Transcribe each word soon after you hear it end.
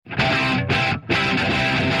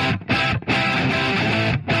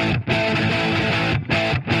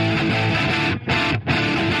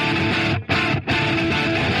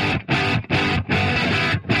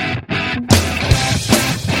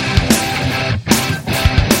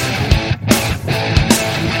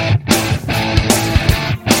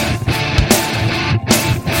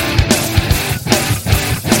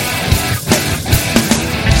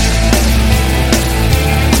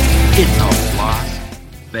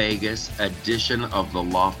Vegas edition of the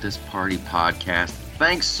Loftus Party Podcast.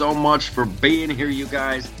 Thanks so much for being here, you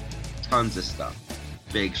guys. Tons of stuff.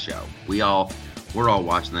 Big show. We're all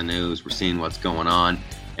watching the news. We're seeing what's going on.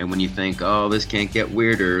 And when you think, oh, this can't get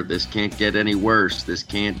weirder, this can't get any worse, this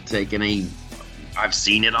can't take any, I've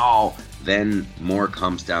seen it all, then more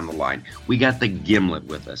comes down the line. We got the Gimlet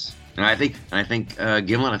with us. And I think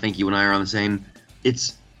Gimlet, I think you and I are on the same.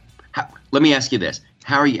 Let me ask you this.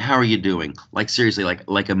 How are you doing? Like, seriously,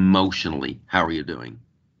 like emotionally, how are you doing?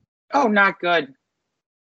 Oh, not good.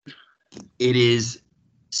 It is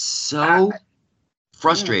so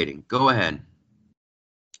frustrating. Go ahead.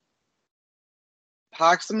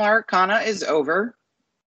 Pax Americana is over.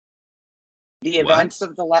 The events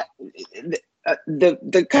of the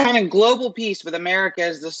kind of global peace with America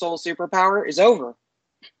as the sole superpower is over.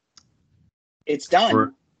 It's done.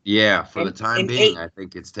 For the time being, I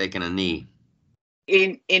think it's taken a knee.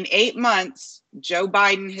 In 8 months, Joe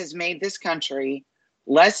Biden has made this country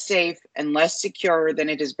less safe and less secure than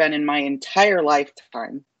it has been in my entire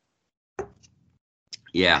lifetime.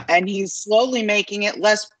 Yeah. And he's slowly making it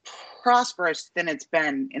less prosperous than it's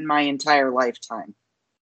been in my entire lifetime.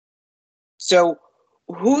 So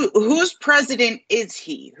whose president is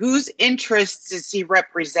he? Whose interests is he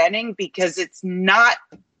representing? Because it's not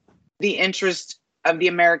the interest of the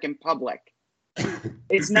American public.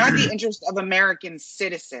 It's not the interest of American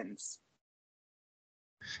citizens.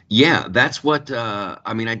 Yeah, that's what,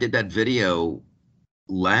 I did that video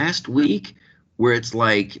last week where it's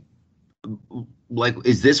like,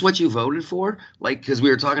 is this what you voted for? Like, because we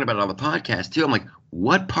were talking about it on the podcast too. I'm like,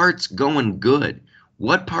 what part's going good?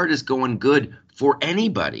 What part is going good for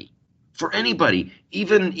anybody? For anybody,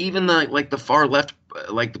 even the far left,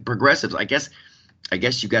 like the progressives. I guess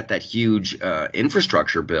you got that huge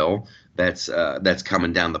infrastructure bill that's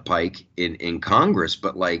coming down the pike in Congress.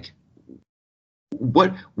 But like,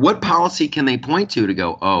 what policy can they point to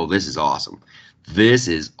go, oh, this is awesome? This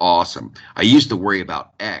is awesome. I used to worry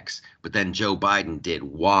about X, but then Joe Biden did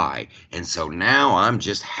Y. And so now I'm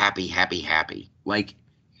just happy. Like,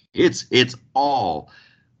 it's all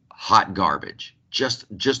hot garbage. Just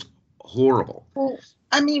horrible. Well,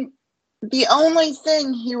 the only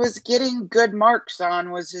thing he was getting good marks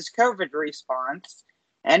on was his COVID response.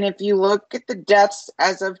 And if you look at the deaths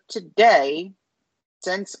as of today,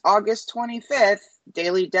 since August 25th,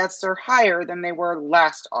 daily deaths are higher than they were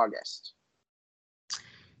last August.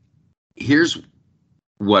 Here's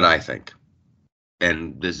what I think,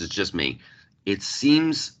 and this is just me. It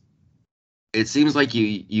seems like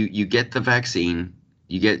you get the vaccine,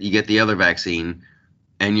 you get the other vaccine,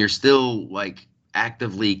 and you're still like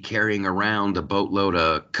actively carrying around a boatload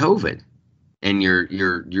of COVID, and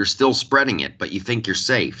you're still spreading it, but you think you're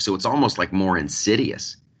safe. So it's almost like more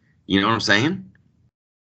insidious. You know what I'm saying?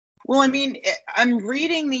 Well, I'm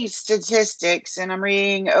reading these statistics and I'm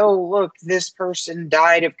reading, oh, look, this person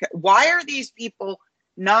died of... Why are these people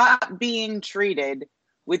not being treated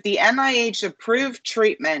with the NIH-approved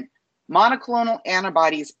treatment, monoclonal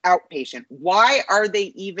antibodies outpatient? Why are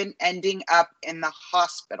they even ending up in the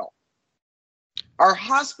hospital? Our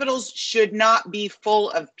hospitals should not be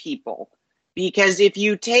full of people, because if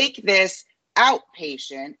you take this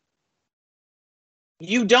outpatient,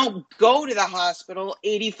 you don't go to the hospital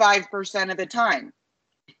 85% of the time.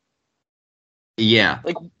 Yeah.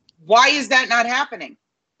 Like, why is that not happening?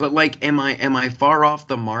 But like, am I far off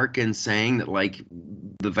the mark in saying that like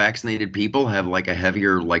the vaccinated people have like a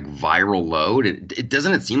heavier like viral load? It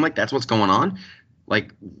doesn't it seem like that's what's going on?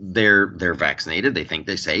 Like they're vaccinated, they think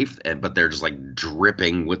they're safe, but they're just like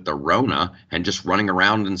dripping with the Rona and just running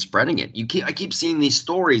around and spreading it. I keep seeing these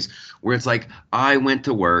stories where it's like, I went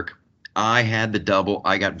to work, I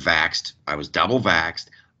got vaxxed. I was double vaxxed.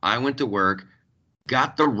 I went to work,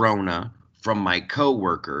 got the Rona from my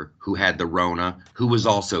coworker who had the Rona, who was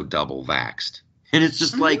also double vaxxed. And it's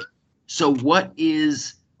just like, so what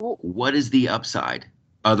is the upside?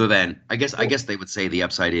 Other than, I guess they would say the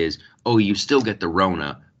upside is, oh, you still get the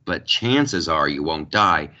Rona, but chances are you won't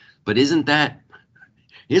die. But isn't that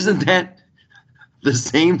the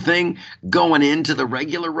same thing going into the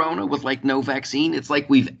regular Rona with like no vaccine? It's like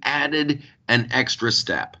we've added an extra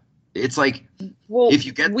step. It's like, if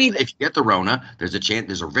you get the Rona, there's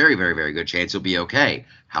a very, very, very good chance you'll be okay.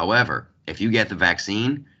 However, if you get the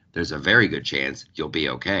vaccine, there's a very good chance you'll be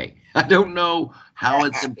okay. I don't know how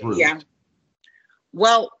it's improved. Yeah.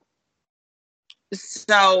 Well,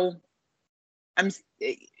 so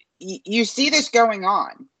you see this going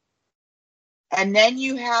on, and then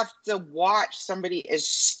you have to watch somebody as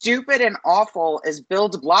stupid and awful as Bill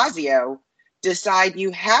de Blasio decide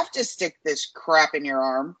you have to stick this crap in your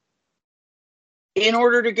arm. in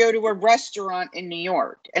order to go to a restaurant in New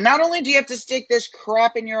York. And not only do you have to stick this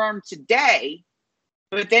crap in your arm today,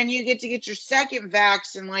 but then you get to get your second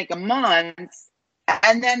vax in like a month.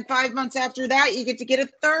 And then 5 months after that, you get to get a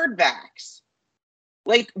third vax.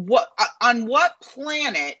 Like, what, on what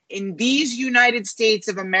planet in these United States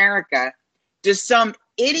of America does some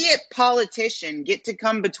idiot politician get to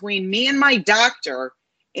come between me and my doctor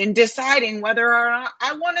in deciding whether or not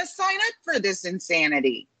I want to sign up for this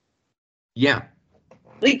insanity? Yeah.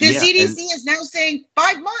 Like, the Yeah. CDC is now saying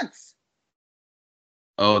 5 months.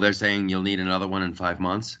 Oh, they're saying you'll need another one in 5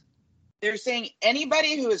 months? They're saying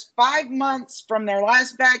anybody who is 5 months from their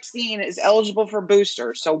last vaccine is eligible for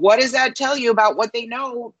booster. So what does that tell you about what they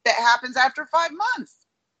know that happens after 5 months?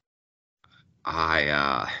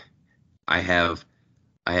 I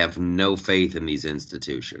have no faith in these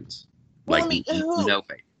institutions. Well, Like I mean, no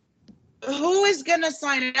faith. who is going to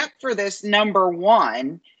sign up for this? Number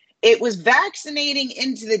one, it was vaccinating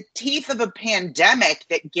into the teeth of a pandemic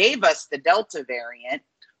that gave us the Delta variant.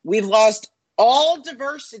 We've lost all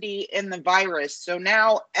diversity in the virus. So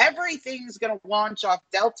now everything's going to launch off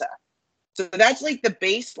Delta. So that's like the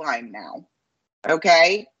baseline now.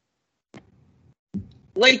 Okay.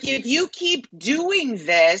 Like, if you keep doing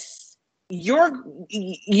this, you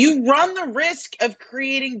run the risk of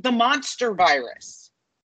creating the monster virus.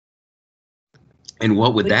 And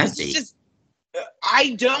what would Like, that this is be? just,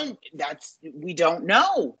 we don't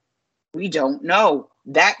know. We don't know.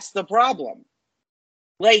 That's the problem.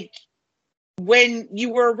 Like, when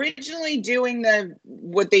you were originally doing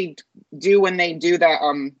what they do when they do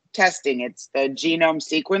the testing, it's the genome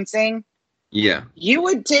sequencing. Yeah. You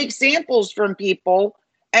would take samples from people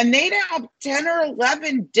and they'd have 10 or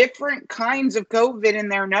 11 different kinds of COVID in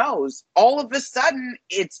their nose. All of a sudden,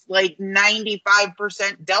 it's like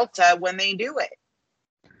 95% Delta when they do it.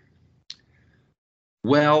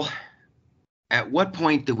 Well, at what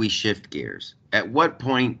point do we shift gears? At what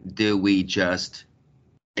point do we just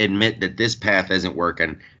admit that this path isn't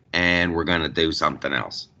working and we're going to do something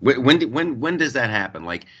else? When does that happen?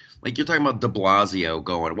 Like you're talking about de Blasio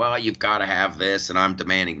going, well, you've got to have this and I'm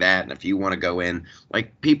demanding that. And if you want to go in,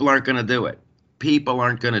 like, people aren't going to do it. People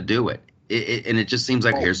aren't going to do it. And it just seems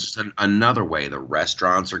like here's just another way the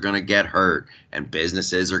restaurants are going to get hurt and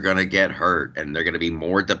businesses are going to get hurt and they're going to be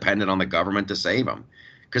more dependent on the government to save them.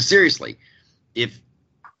 Because seriously, if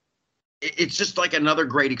it's just like another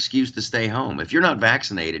great excuse to stay home. If you're not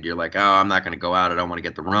vaccinated, you're like, oh, I'm not going to go out. I don't want to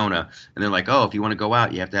get the Rona. And they're like, oh, if you want to go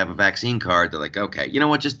out, you have to have a vaccine card. They're like, okay, you know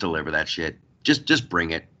what? Just deliver that shit. Just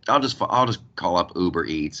bring it. I'll just call up Uber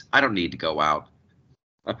Eats. I don't need to go out.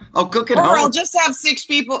 I'll cook at Or I'll home. just have six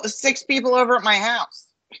people over at my house.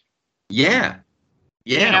 Yeah.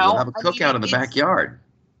 Yeah. You know, We'll have a cookout in the backyard.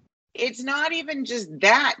 It's not even just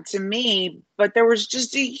that to me, but there was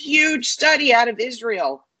just a huge study out of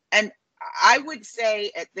Israel. And I would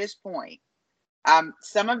say at this point,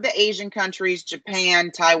 some of the Asian countries,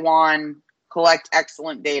 Japan, Taiwan, collect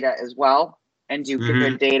excellent data as well and do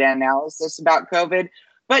good data analysis about COVID.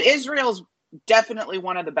 But Israel's definitely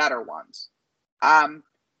one of the better ones.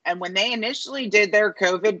 And when they initially did their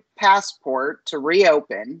COVID passport to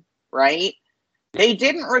reopen, right, they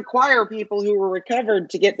didn't require people who were recovered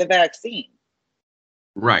to get the vaccine,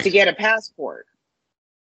 right, to get a passport.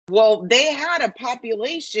 Well, they had a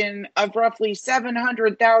population of roughly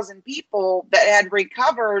 700,000 people that had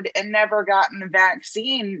recovered and never gotten a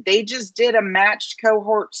vaccine. They just did a matched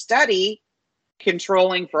cohort study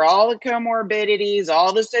controlling for all the comorbidities,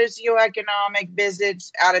 all the socioeconomic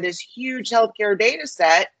visits out of this huge healthcare data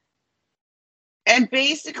set. And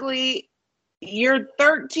basically, you're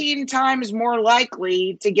 13 times more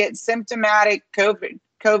likely to get symptomatic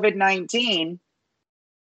COVID-19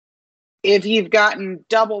 if you've gotten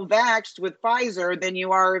double vaxxed with Pfizer than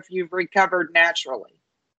you are if you've recovered naturally.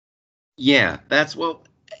 Yeah, that's well.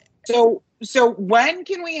 So when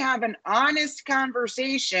can we have an honest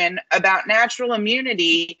conversation about natural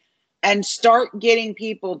immunity and start getting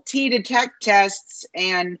people T-detect tests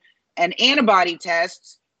and antibody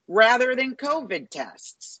tests rather than COVID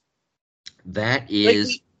tests? That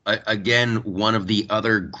is, again, one of the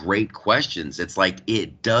other great questions. It's like,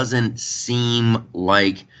 it doesn't seem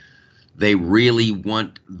like they really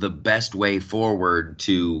want the best way forward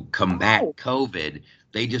to combat COVID.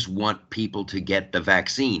 They just want people to get the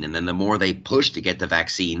vaccine. And then the more they push to get the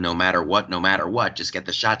vaccine, no matter what, just get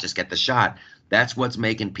the shot. That's what's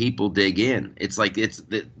making people dig in. It's like,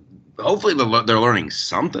 hopefully they're learning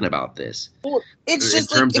something about this. Well, it's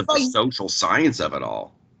just in terms of the social science of it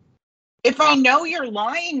all. If I know you're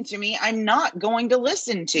lying to me, I'm not going to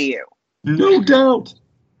listen to you. No doubt.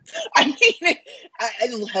 I mean,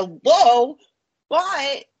 hello,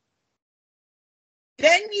 but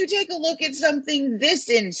Then you take a look at something this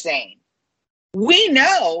insane. We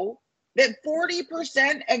know that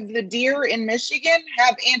 40% of the deer in Michigan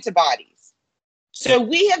have antibodies. So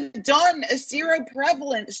we have done a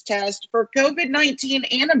seroprevalence test for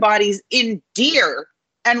COVID-19 antibodies in deer,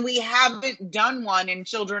 and we haven't done one in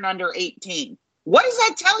children under 18. What does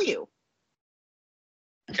that tell you?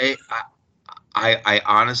 I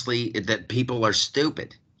honestly, that people are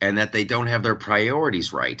stupid and that they don't have their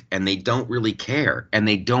priorities right and they don't really care and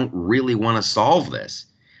they don't really want to solve this.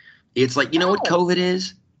 It's like, you know what No. COVID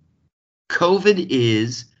is? COVID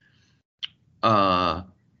is uh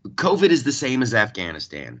COVID is the same as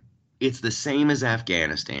Afghanistan. It's the same as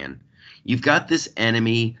Afghanistan. You've got this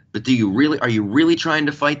enemy, but are you really trying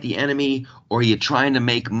to fight the enemy, or are you trying to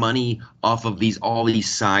make money off of all these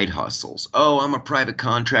side hustles? Oh, I'm a private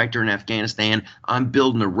contractor in Afghanistan. I'm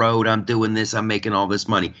building a road. I'm doing this. I'm making all this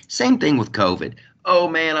money. Same thing with COVID. Oh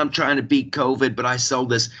man, I'm trying to beat COVID, but I sell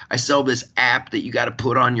this app that you got to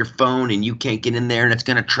put on your phone and you can't get in there and it's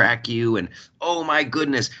going to track you. And oh my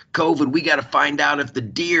goodness, COVID, we got to find out if the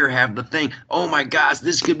deer have the thing. Oh my gosh,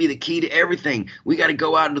 this could be the key to everything. We got to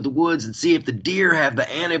go out into the woods and see if the deer have the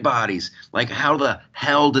antibodies. Like, how the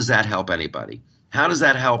hell does that help anybody? How does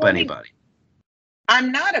that help anybody?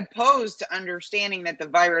 I'm not opposed to understanding that the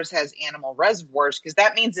virus has animal reservoirs, because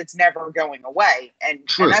that means it's never going away. And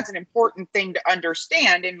that's an important thing to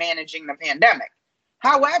understand in managing the pandemic.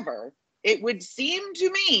 However, it would seem to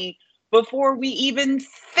me, before we even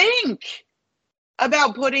think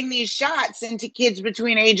about putting these shots into kids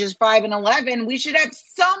between ages 5 and 11, we should have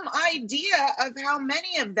some idea of how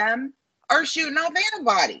many of them are shooting off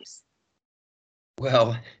antibodies.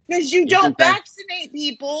 Well, because you don't vaccinate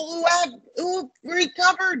people who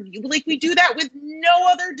recovered, like we do that with no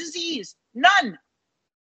other disease, none.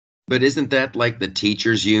 But isn't that like the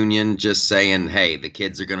teachers union just saying, hey, the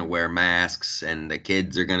kids are going to wear masks and the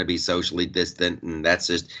kids are going to be socially distant, and that's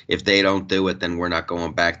just, if they don't do it, then we're not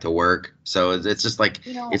going back to work. So it's just like,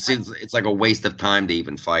 it's like a waste of time to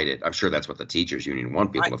even fight it. I'm sure that's what the teachers union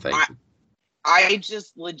want people to think. I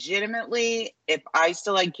just legitimately, if I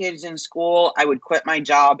still had kids in school, I would quit my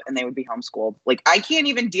job and they would be homeschooled. Like, I can't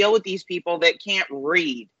even deal with these people that can't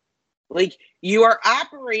read. Like, you are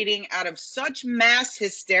operating out of such mass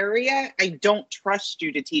hysteria. I don't trust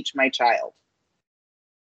you to teach my child.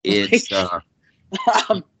 It's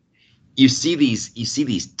you see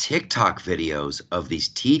these TikTok videos of these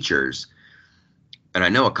teachers, and I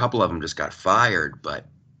know a couple of them just got fired, but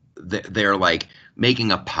they're like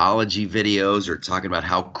making apology videos or talking about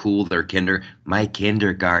how cool their my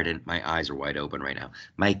kindergarten, my eyes are wide open right now.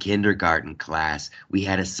 My kindergarten class, we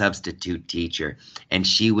had a substitute teacher and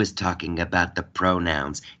she was talking about the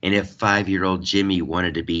pronouns. And if 5-year-old Jimmy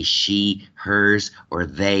wanted to be she, hers, or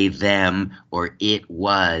they, them, or it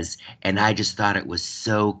was. And I just thought it was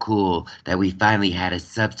so cool that we finally had a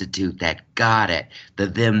substitute that got it. The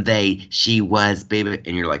them, they, she was, baby.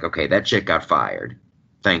 And you're like, okay, that chick got fired.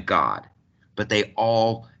 Thank God. But they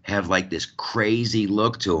all have like this crazy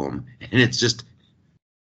look to them, and it's just.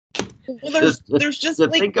 Well, there's just to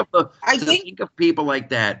like, think of people like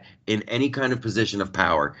that in any kind of position of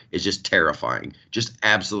power is just terrifying, just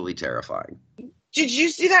absolutely terrifying. Did you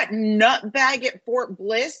see that nutbag at Fort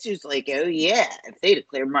Bliss who's like, oh yeah, if they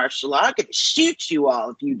declare martial law, I could shoot you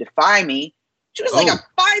all if you defy me? She was like a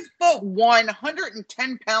 5'1",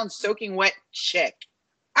 110-pound soaking wet chick.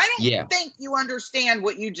 I don't think you understand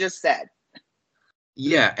what you just said.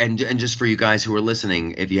 Yeah, and just for you guys who are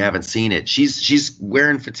listening, if you haven't seen it, she's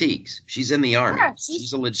wearing fatigues. She's in the army. Yeah,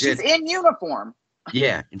 she's a legit. She's in uniform.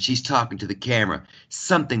 Yeah, and she's talking to the camera.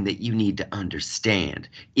 Something that you need to understand.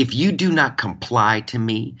 If you do not comply to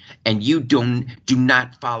me and you do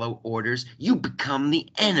not follow orders, you become the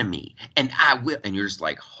enemy. And I will. And you're just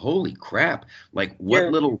like, holy crap. Like,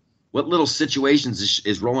 what little situations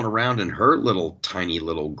is rolling around in her little tiny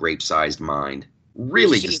little grape-sized mind?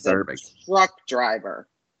 Really disturbing. She's a truck driver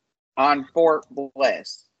on Fort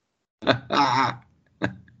Bliss. Well,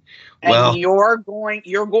 and you're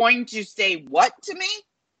going to say what to me?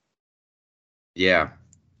 Yeah.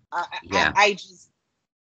 I just.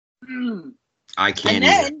 I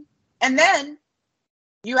can't. And then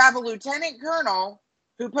you have a lieutenant colonel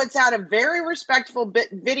who puts out a very respectful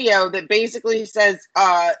video that basically says,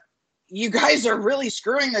 "You guys are really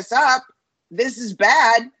screwing this up. This is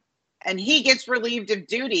bad." And he gets relieved of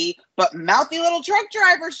duty, but mouthy little truck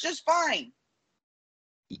driver's just fine.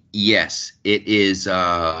 Yes, it is.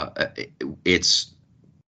 It's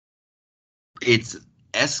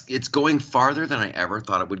going farther than I ever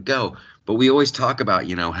thought it would go. But we always talk about,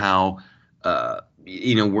 how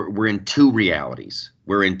we're in two realities.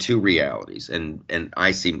 We're in two realities, and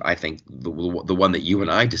I think the one that you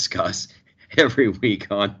and I discuss every week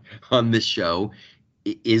on this show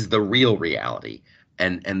is the real reality.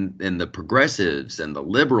 And the progressives and the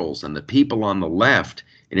liberals and the people on the left,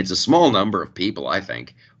 and it's a small number of people, I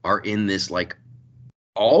think, are in this like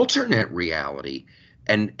alternate reality,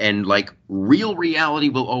 and like real reality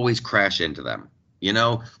will always crash into them.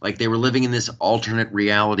 Like they were living in this alternate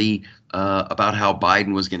reality about how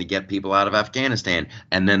Biden was going to get people out of Afghanistan,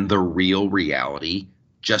 and then the real reality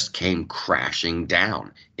just came crashing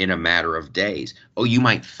down in a matter of days. Oh, you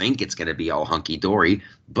might think it's going to be all hunky dory,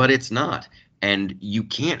 but it's not. And you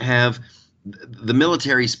can't have the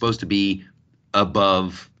military is supposed to be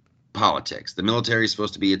above politics. The military is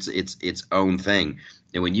supposed to be its own thing.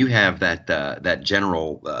 And when you have that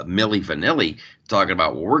General Milli Vanilli talking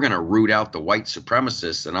about, well, we're going to root out the white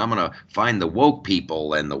supremacists, and I'm going to find the woke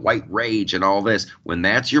people and the white rage and all this, when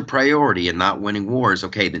that's your priority and not winning wars,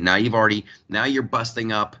 okay, then now you're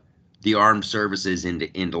busting up the armed services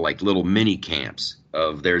into like little mini camps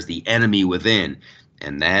of there's the enemy within,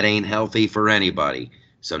 and that ain't healthy for anybody.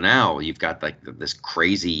 So now you've got like this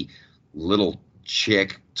crazy little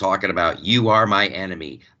chick talking about, you are my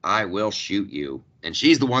enemy, I will shoot you. And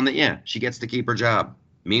she's the one that, she gets to keep her job.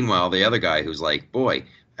 Meanwhile, the other guy who's like, boy,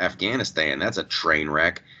 Afghanistan, that's a train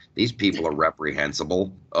wreck. These people are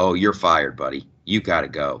reprehensible. Oh, you're fired, buddy. You got to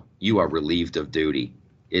go. You are relieved of duty.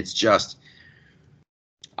 It's just,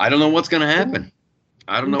 I don't know what's going to happen.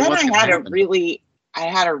 I don't know what's going to happen. I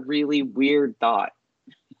had a really weird thought.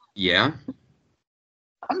 Yeah?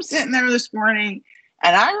 I'm sitting there this morning,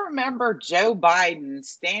 and I remember Joe Biden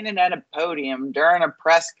standing at a podium during a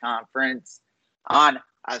press conference on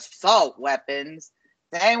assault weapons,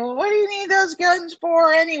 saying, well, what do you need those guns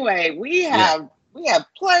for anyway? We have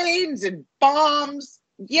planes and bombs.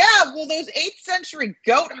 Yeah, well, those 8th century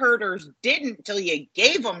goat herders didn't till you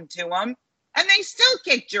gave them to them, and they still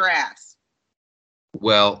kicked your ass.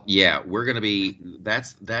 Well, yeah, we're going to be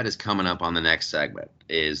that is coming up on the next segment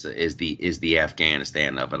is the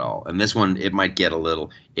Afghanistan of it all. And this one, it might get a little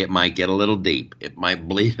deep. It might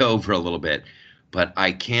bleed over a little bit. But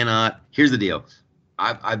I cannot. Here's the deal.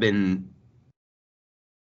 I've been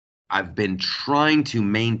trying to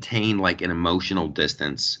maintain like an emotional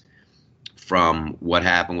distance from what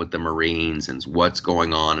happened with the Marines and what's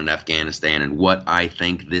going on in Afghanistan and what I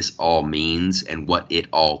think this all means and what it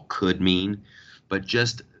all could mean. But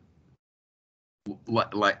just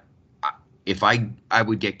like if I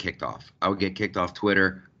would get kicked off. I would get kicked off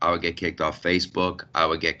Twitter. I would get kicked off Facebook. I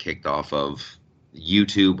would get kicked off of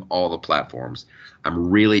YouTube, all the platforms. I'm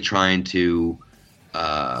really trying to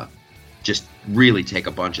just really take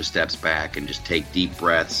a bunch of steps back and just take deep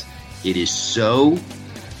breaths. It is so,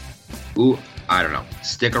 I don't know.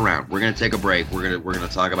 Stick around. We're gonna take a break. We're gonna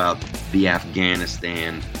talk about the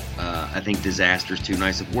Afghanistan. I think disaster's too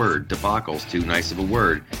nice of a word. Debacle's too nice of a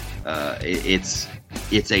word. It's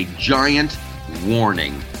a giant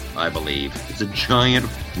warning. I believe it's a giant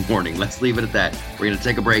warning. Let's leave it at that. We're gonna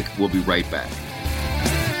take a break. We'll be right back.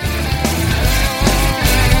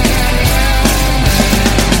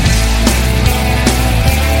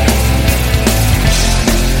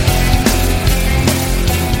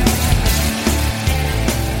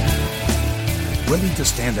 Ready to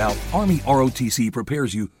stand out, Army ROTC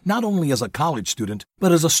prepares you not only as a college student,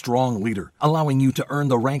 but as a strong leader, allowing you to earn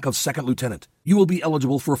the rank of second lieutenant. You will be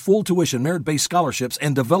eligible for full tuition merit-based scholarships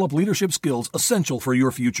and develop leadership skills essential for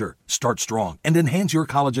your future. Start strong and enhance your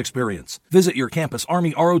college experience. Visit your campus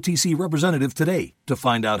Army ROTC representative today. To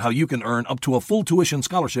find out how you can earn up to a full tuition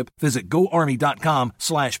scholarship, visit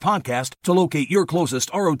goarmy.com/podcast to locate your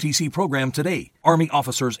closest ROTC program today. Army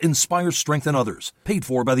officers inspire, strengthen others. Paid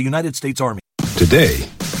for by the United States Army. Today,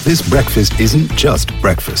 this breakfast isn't just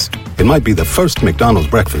breakfast. It might be the first McDonald's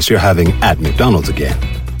breakfast you're having at McDonald's again.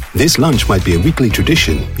 This lunch might be a weekly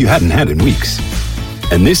tradition you hadn't had in weeks.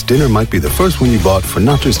 And this dinner might be the first one you bought for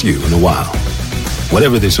not just you in a while.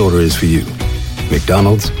 Whatever this order is for you,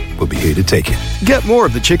 McDonald's will be here to take it. Get more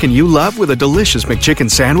of the chicken you love with a delicious McChicken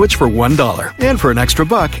sandwich for $1. And for an extra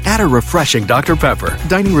buck, add a refreshing Dr. Pepper.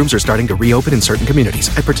 Dining rooms are starting to reopen in certain communities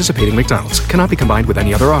at participating McDonald's. Cannot be combined with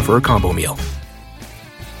any other offer or combo meal.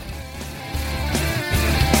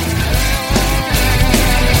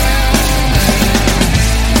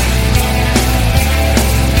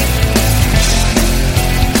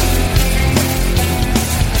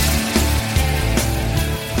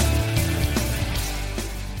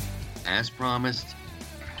 As promised,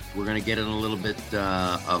 we're going to get in a little bit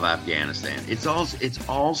of Afghanistan. It's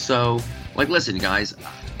also like, listen, guys,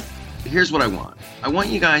 here's what I want. I want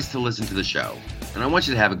you guys to listen to the show, and I want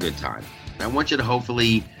you to have a good time. I want you to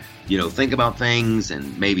hopefully, think about things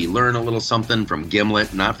and maybe learn a little something from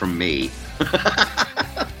Gimlet, not from me.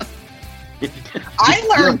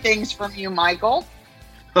 I learned things from you, Michael.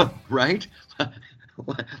 Right?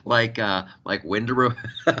 like Window.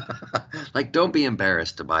 Like, don't be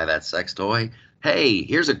embarrassed to buy that sex toy. Hey,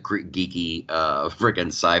 here's a geeky freaking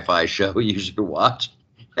sci-fi show you should watch.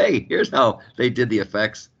 Hey, here's how they did the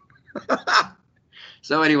effects.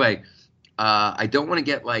 So anyway, I don't want to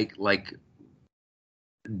get like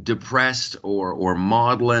depressed or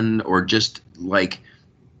maudlin or just like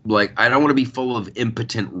I don't want to be full of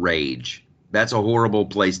impotent rage. That's a horrible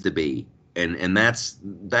place to be. And that's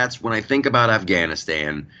when I think about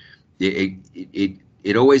Afghanistan,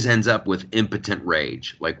 it always ends up with impotent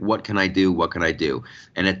rage. Like, what can I do? What can I do?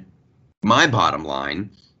 And my bottom line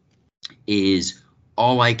is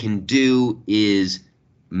all I can do is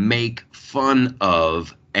make fun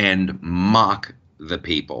of and mock the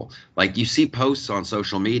people. Like, you see posts on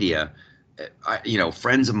social media,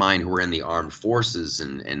 friends of mine who are in the armed forces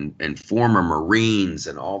and former Marines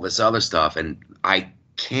and all this other stuff, and I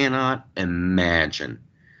cannot imagine.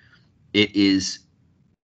 It's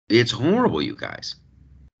horrible, you guys.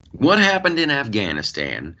 What happened in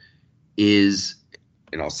Afghanistan is,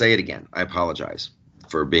 and I'll say it again, I apologize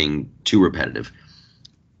for being too repetitive.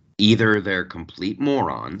 Either they're complete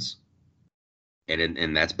morons,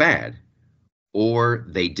 and that's bad, or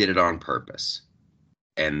they did it on purpose,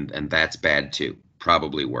 and that's bad too,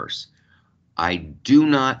 probably worse. I do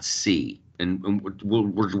not see, and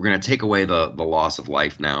we're going to take away the loss of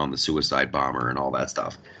life now and the suicide bomber and all that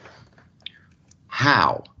stuff.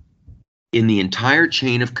 How, in the entire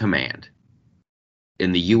chain of command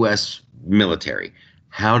in the U.S. military,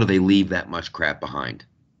 how do they leave that much crap behind?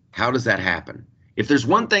 How does that happen? If there's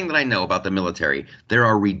one thing that I know about the military, there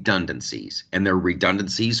are redundancies, and there are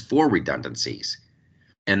redundancies for redundancies.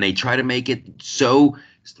 And they try to make it so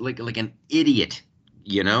like an idiot,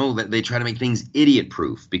 that they try to make things idiot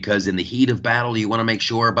proof because in the heat of battle, you want to make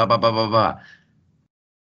sure, blah, blah, blah, blah, blah.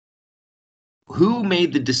 Who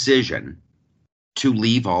made the decision to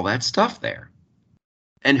leave all that stuff there?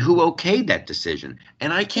 And who okayed that decision?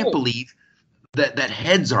 And I can't believe that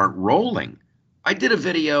heads aren't rolling. I did a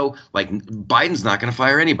video like Biden's not going to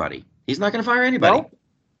fire anybody. He's not going to fire anybody. Nope.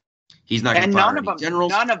 He's not going to fire any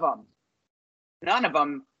generals. None of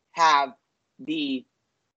them have the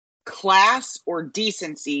class or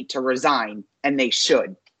decency to resign, and they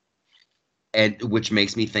should. And which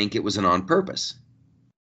makes me think it was an on purpose.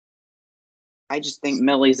 I just think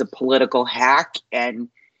Milley's a political hack, and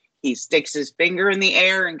he sticks his finger in the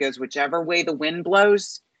air and goes whichever way the wind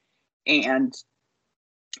blows. And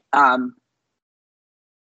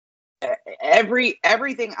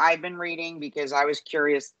everything I've been reading, because I was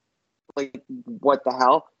curious, like, what the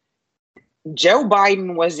hell? Joe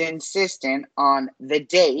Biden was insistent on the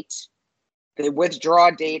withdrawal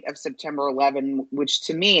date of September 11, which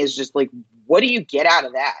to me is just like, what do you get out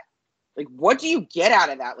of that? Like, what do you get out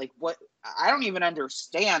of that? Like, what? I don't even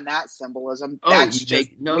understand that symbolism.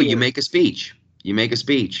 You make a speech. You make a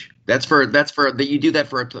speech. You do that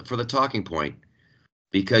for the talking point.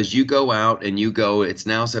 Because you go out and it's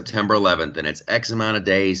now September 11th and it's X amount of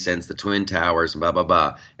days since the Twin Towers and blah, blah,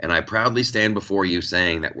 blah. And I proudly stand before you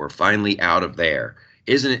saying that we're finally out of there.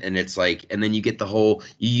 Isn't it? And it's like, and then you get you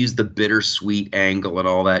use the bittersweet angle and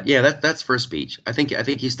all that. Yeah, that's for speech. I think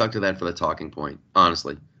he stuck to that for the talking point,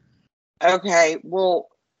 honestly. Okay, well,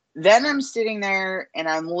 then I'm sitting there and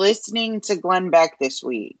I'm listening to Glenn Beck this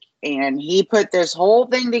week. And he put this whole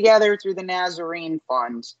thing together through the Nazarene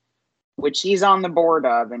Fund, which he's on the board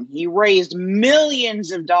of, and he raised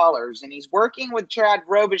millions of dollars, and he's working with Chad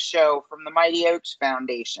Robichaux from the Mighty Oaks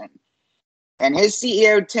Foundation. And his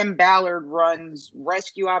CEO, Tim Ballard, runs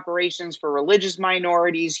rescue operations for religious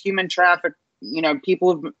minorities, human traffic,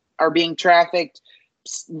 people who are being trafficked,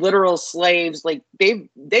 literal slaves. Like,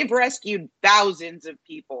 they've rescued thousands of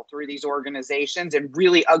people through these organizations in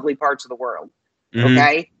really ugly parts of the world. Mm-hmm.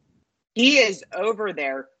 Okay? He is over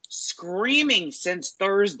there screaming since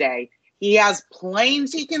Thursday. He has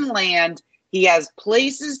planes he can land. He has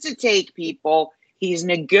places to take people. He's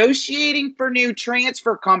negotiating for new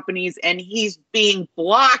transfer companies, and he's being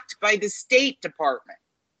blocked by the State Department.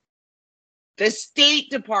 The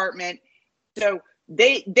State Department. So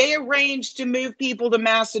they arranged to move people to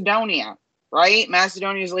Macedonia, right?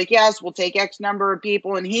 Macedonia's like, yes, we'll take X number of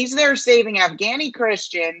people. And he's there saving Afghani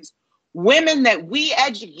Christians, women that we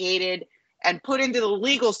educated and put into the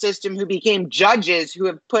legal system, who became judges, who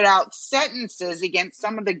have put out sentences against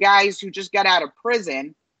some of the guys who just got out of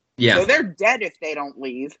prison. Yeah. So they're dead if they don't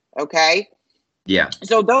leave, okay? Yeah.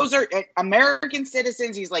 So those are American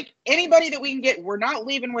citizens. He's like, anybody that we can get, we're not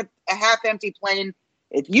leaving with a half-empty plane.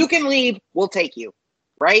 If you can leave, we'll take you,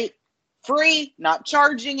 right? Free, not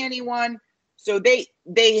charging anyone. So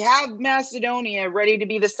they have Macedonia ready to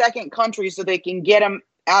be the second country so they can get them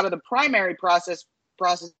out of the primary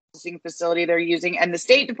processing facility they're using. And the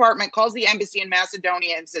State Department calls the embassy in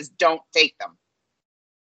Macedonia and says, don't take them.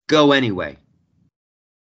 Go anyway.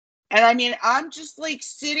 And I mean, I'm just like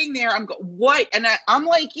sitting there. What? And I'm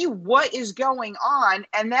like you, what is going on?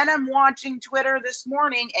 And then I'm watching Twitter this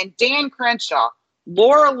morning, and Dan Crenshaw,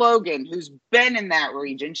 Laura Logan, who's been in that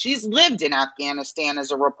region, she's lived in Afghanistan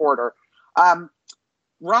as a reporter.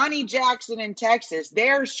 Ronnie Jackson in Texas,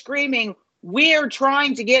 they're screaming, we are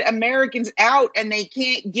trying to get Americans out and they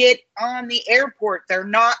can't get on the airport. They're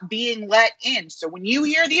not being let in. So when you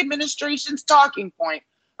hear the administration's talking point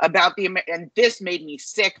about and this made me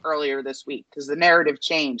sick earlier this week because the narrative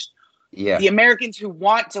changed. Yeah. The Americans who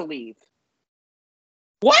want to leave.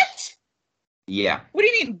 What? Yeah. What do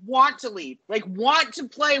you mean want to leave? Like want to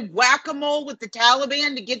play whack-a-mole with the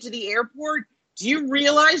Taliban to get to the airport? Do you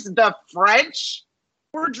realize the French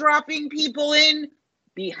were dropping people in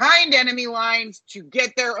behind enemy lines to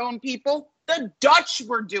get their own people? The Dutch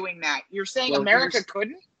were doing that. You're saying America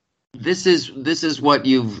couldn't? This is what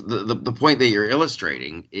you've the point that you're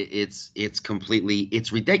illustrating. It's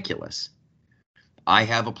ridiculous. I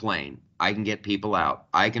have a plane. I can get people out.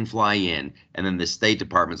 I can fly in, and then the State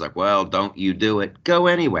Department's like, "Well, don't you do it? Go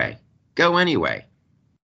anyway. Go anyway."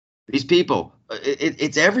 These people,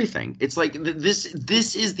 it's everything. It's like this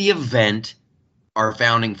is the event our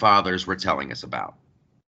founding fathers were telling us about.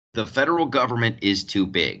 The federal government is too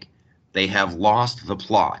big. They have lost the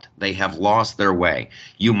plot. They have lost their way.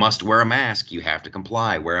 You must wear a mask. You have to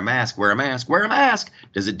comply. Wear a mask, wear a mask, wear a mask.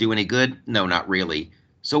 Does it do any good? No, not really.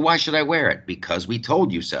 So why should I wear it? Because we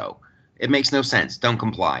told you so. It makes no sense. Don't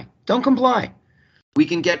comply. Don't comply. We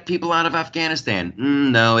can get people out of Afghanistan.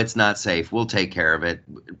 No, it's not safe. We'll take care of it.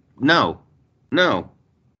 No.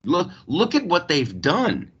 Look at what they've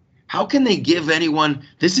done. How can they give anyone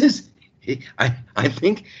I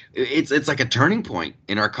think it's like a turning point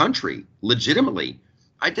in our country, legitimately.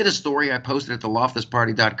 I did a story I posted at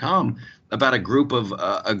theloftusparty.com about a group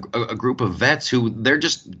of vets who they're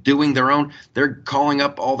just doing their own. They're calling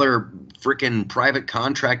up all their freaking private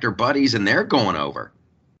contractor buddies and they're going over.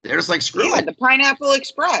 They're just like, screw it. The Pineapple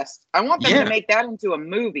Express. I want them to make that into a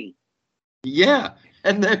movie. Yeah,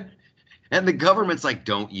 and the government's like,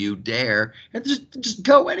 don't you dare, and just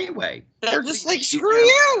go anyway. They're just like, screw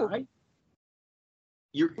you. Right?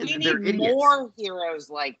 We need more heroes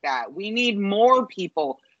like that. We need more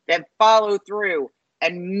people that follow through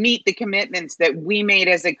and meet the commitments that we made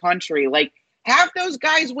as a country. Like half those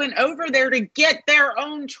guys went over there to get their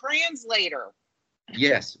own translator.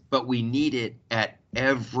 Yes, but we need it at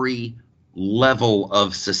every level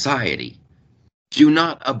of society. Do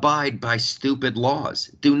not abide by stupid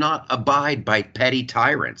laws. Do not abide by petty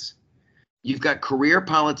tyrants. You've got career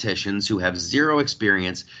politicians who have zero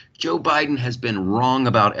experience. Joe Biden has been wrong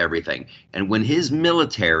about everything. And when his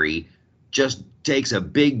military just takes a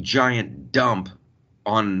big giant dump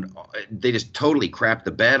they just totally crap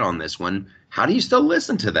the bed on this one, how do you still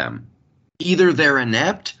listen to them? Either they're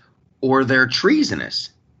inept or they're treasonous.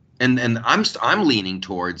 And I'm leaning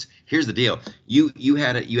towards, here's the deal. You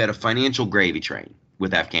had a financial gravy train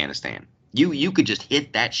with Afghanistan. You could just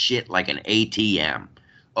hit that shit like an ATM.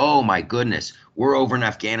 Oh my goodness, we're over in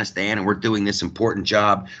Afghanistan and we're doing this important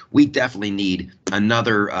job. We definitely need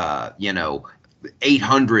another,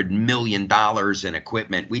 $800 million in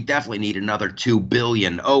equipment. We definitely need another $2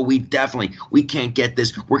 billion. Oh, we can't get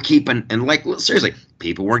this. We're keeping, and like, seriously,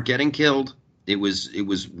 people weren't getting killed. It was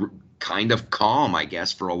kind of calm, I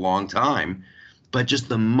guess, for a long time, but just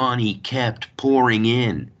the money kept pouring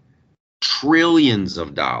in, trillions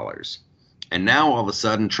of dollars. And now all of a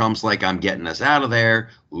sudden, Trump's like, I'm getting us out of there.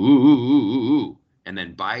 Ooh. And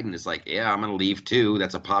then Biden is like, yeah, I'm going to leave too.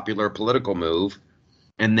 That's a popular political move.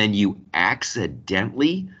 And then you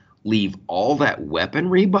accidentally leave all that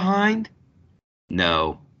weaponry behind?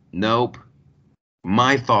 No. Nope.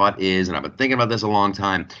 My thought is, and I've been thinking about this a long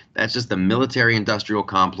time, that's just the military-industrial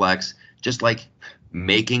complex, just like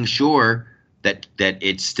making sure that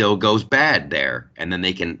it still goes bad there. And then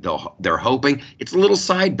they're hoping, it's a little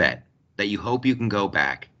side bet that you hope you can go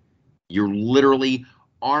back. You're literally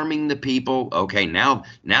arming the people. Okay, now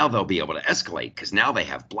they'll be able to escalate because now they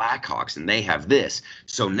have Blackhawks and they have this.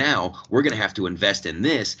 So now we're going to have to invest in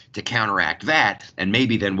this to counteract that. And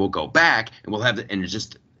maybe then we'll go back and we'll have and it's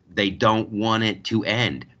just, they don't want it to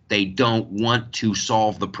end. They don't want to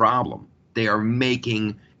solve the problem. They are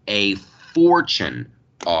making a fortune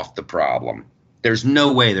off the problem. There's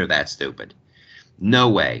no way they're that stupid. No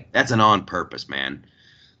way. That's an on purpose, man.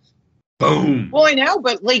 Boom. Well, I know,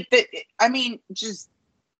 but like just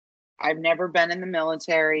I've never been in the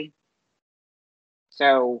military,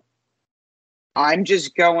 so I'm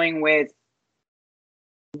just going with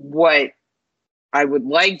what I would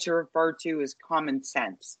like to refer to as common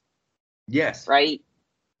sense. Yes. Right?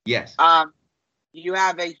 Yes. You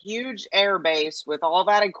have a huge air base with all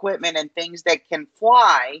that equipment and things that can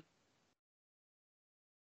fly,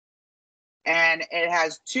 and it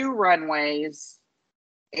has 2 runways,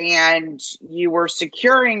 and you were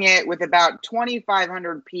securing it with about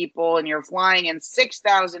 2,500 people, and you're flying in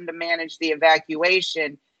 6,000 to manage the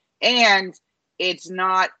evacuation, and it's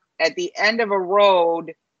not at the end of a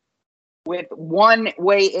road with one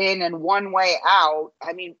way in and one way out.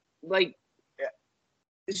 I mean, like,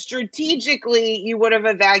 strategically, you would have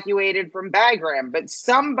evacuated from Bagram, but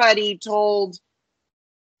somebody told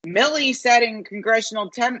Milley said in congressional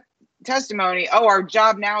testimony, "Oh, our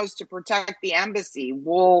job now is to protect the embassy."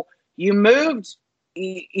 Well, you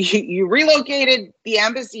relocated the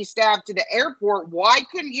embassy staff to the airport. Why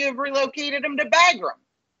couldn't you have relocated them to Bagram?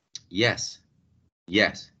 Yes.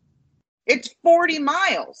 Yes. It's 40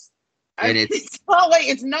 miles. And it's not like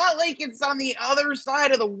it's on the other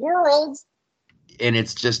side of the world. And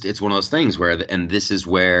it's one of those things where, and this is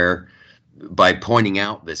where, by pointing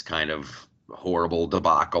out this kind of horrible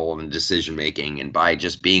debacle and decision making, and by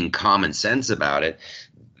just being common sense about it,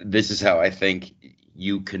 this is how I think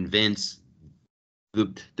you convince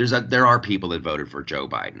there are people that voted for Joe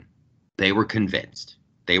Biden. They were convinced.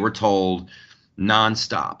 They were told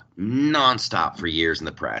nonstop for years in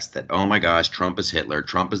the press that, oh my gosh, Trump is Hitler,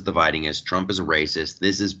 Trump is dividing us, Trump is a racist,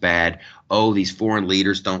 this is bad, oh, these foreign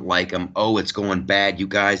leaders don't like him, oh, it's going bad, you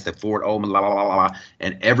guys, oh, la la la la,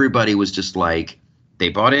 and everybody was just like, they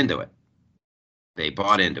bought into it.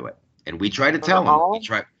 And we tried to tell them,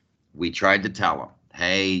 we tried to tell them,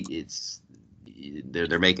 hey,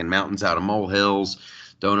 they're making mountains out of molehills,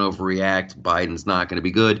 don't overreact, Biden's not going to be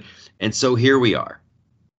good. And so here we are.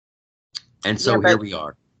 Here we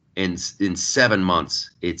are. In 7 months,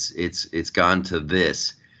 it's gone to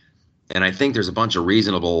this. And I think there's a bunch of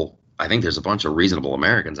reasonable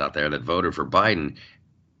Americans out there that voted for Biden.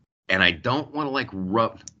 And I don't want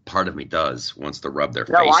to part of me wants to rub their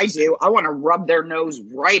face. No, I do. I want to rub their nose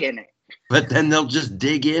right in it. But then they'll just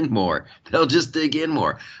dig in more. I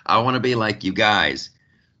want to be like, you guys,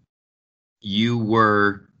 you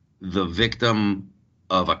were the victim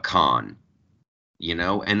of a con.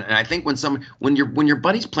 And I think when your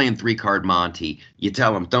buddy's playing 3-card Monty, you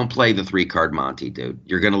tell him, don't play the 3-card Monty, dude.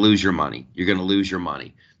 You're going to lose your money.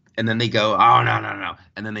 And then they go, oh, no.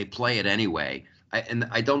 And then they play it anyway.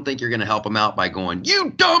 I don't think you're going to help them out by going,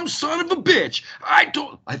 you dumb son of a bitch. I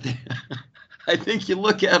think you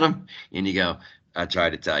look at them and you go, I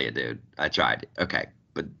tried to tell you, dude. I tried. Okay.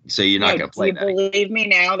 But so you're not going to play that. Do you believe me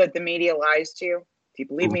now that the media lies to you? Do you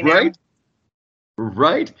believe me now?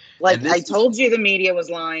 Right. Like, I told you the media was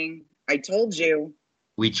lying. I told you.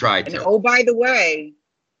 We tried to. And oh, by the way,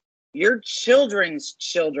 your children's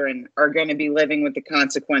children are going to be living with the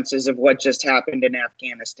consequences of what just happened in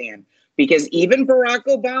Afghanistan. Because even Barack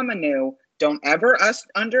Obama knew, don't ever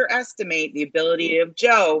underestimate the ability of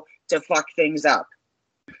Joe to fuck things up.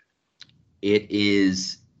 It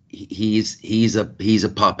is, he's a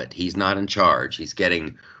puppet. He's not in charge. He's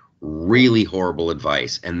getting really horrible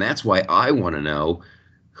advice, and that's why I want to know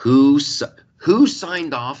who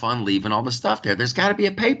signed off on leaving all the stuff there. There's got to be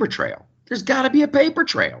a paper trail. Yeah,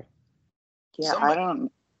 I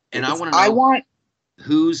don't. And I want to know.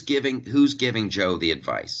 Who's giving Joe the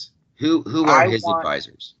advice? Who are his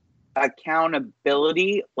advisors?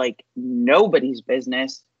 Accountability, like nobody's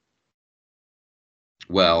business.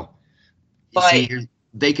 Well, but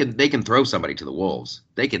they can throw somebody to the wolves.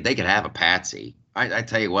 They could have a patsy. I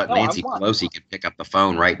tell you what, Nancy Pelosi could pick up the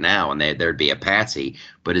phone right now and there'd be a patsy.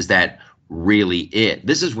 But is that really it?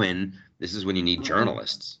 This is when you need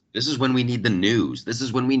journalists. This is when we need the news. This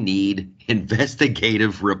is when we need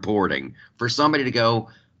investigative reporting for somebody to go,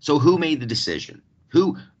 so who made the decision?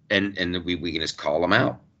 Who? And we can just call them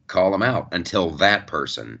out until that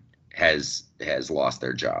person has lost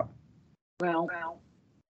their job. Well,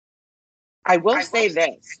 I will say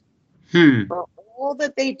this. For all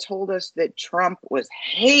that they told us that Trump was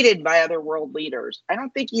hated by other world leaders, I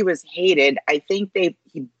don't think he was hated. I think he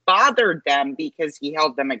bothered them because he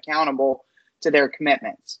held them accountable to their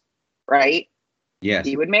commitments, right? Yes.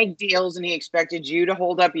 He would make deals and he expected you to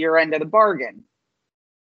hold up your end of the bargain.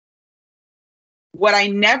 What I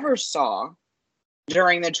never saw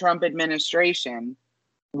during the Trump administration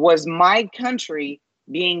was my country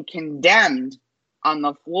being condemned on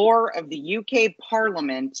the floor of the UK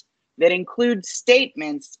Parliament that includes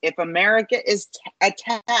statements, if America is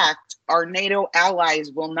attacked, our NATO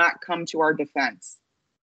allies will not come to our defense.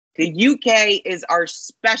 The UK is our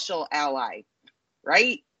special ally,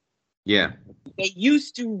 right? Yeah. They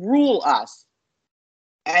used to rule us.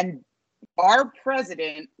 And our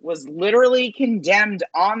president was literally condemned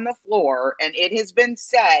on the floor, and it has been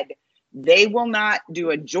said they will not do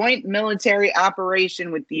a joint military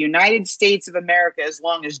operation with the United States of America as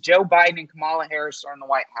long as Joe Biden and Kamala Harris are in the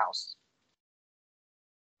White House.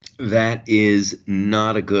 That is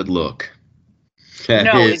not a good look. No,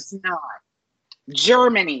 it's not.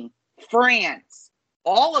 Germany, France,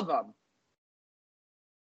 all of them.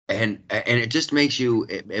 And it just makes you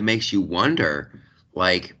wonder,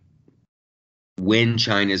 like, when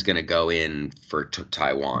China's going to go in for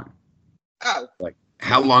Taiwan. Oh, like,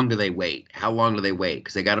 how long do they wait? How long do they wait?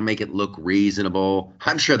 Because they got to make it look reasonable.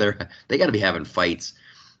 I'm sure they got to be having fights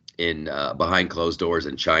in behind closed doors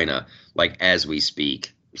in China, like as we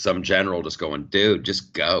speak. Some general just going, dude,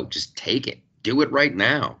 just go, just take it, do it right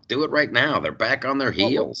now, do it right now. They're back on their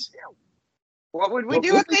heels. What would we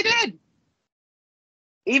do if they did?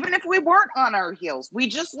 Even if we weren't on our heels, we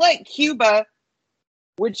just let Cuba,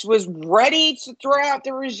 which was ready to throw out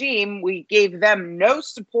the regime. We gave them no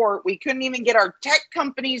support. We couldn't even get our tech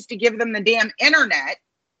companies to give them the damn internet.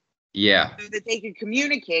 Yeah. So that they could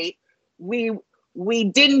communicate. We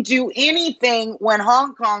didn't do anything when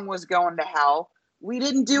Hong Kong was going to hell. We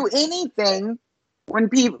didn't do anything when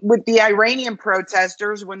with the Iranian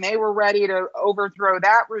protesters when they were ready to overthrow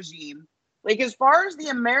that regime. Like, as far as the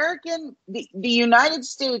United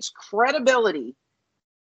States credibility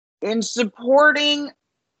in supporting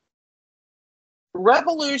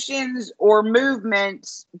revolutions or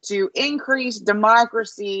movements to increase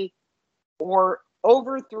democracy or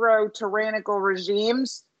overthrow tyrannical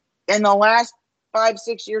regimes, in the last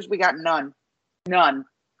 5-6 years, we got none.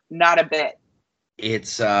 Not a bit.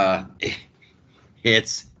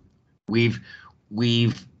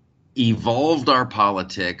 We've evolved our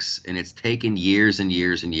politics, and it's taken years and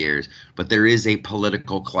years and years, but there is a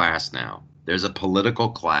political class now. There's a political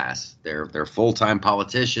class. They're full-time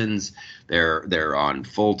politicians. They're on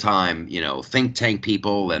full-time, think tank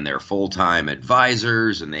people, and they're full-time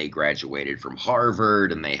advisors, and they graduated from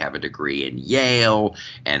Harvard, and they have a degree in Yale,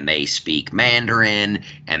 and they speak Mandarin,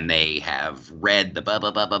 and they have read the blah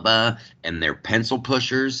blah blah blah blah, and they're pencil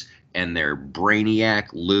pushers, and they're brainiac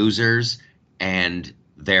losers, and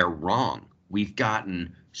they're wrong. We've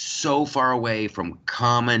gotten so far away from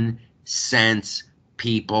common sense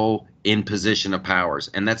people in position of powers.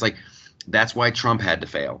 And that's why Trump had to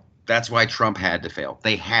fail. That's why Trump had to fail.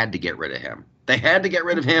 They had to get rid of him. They had to get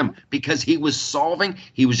rid of him because he was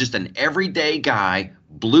just an everyday guy,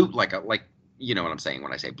 like you know what I'm saying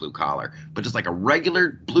when I say blue collar, but just like a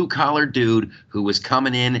regular blue collar dude who was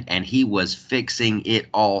coming in and he was fixing it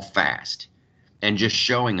all fast and just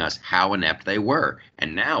showing us how inept they were.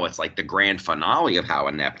 And now it's like the grand finale of how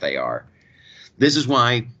inept they are. This is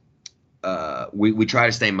why we try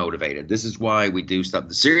to stay motivated. This is why we do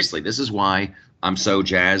stuff. Seriously, this is why I'm so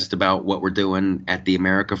jazzed about what we're doing at the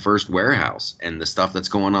America First warehouse and the stuff that's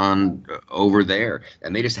going on over there.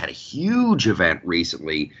 And they just had a huge event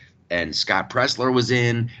recently, and Scott Pressler was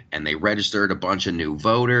in, and they registered a bunch of new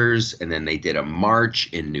voters, and then they did a march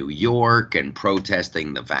in New York and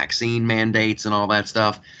protesting the vaccine mandates and all that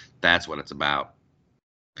stuff. That's what it's about.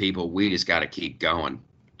 People, we just got to keep going.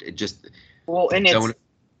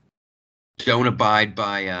 Don't abide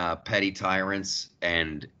by petty tyrants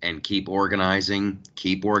and keep organizing,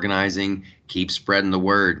 keep spreading the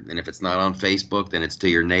word. And if it's not on Facebook, then it's to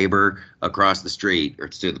your neighbor across the street, or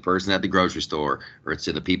it's to the person at the grocery store, or it's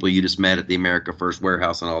to the people you just met at the America First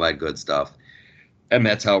warehouse and all that good stuff. And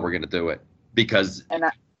that's how we're going to do it. Because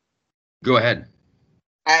go ahead.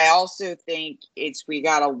 I also think we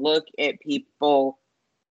got to look at people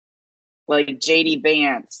like JD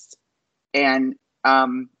Vance and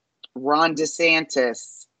Ron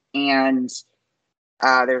DeSantis, and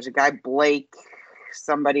there's a guy, Blake,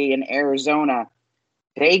 somebody in Arizona.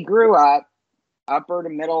 They grew up upper to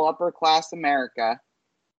middle, upper class America.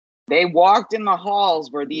 They walked in the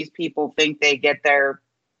halls where these people think they get their,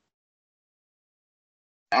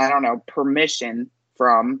 permission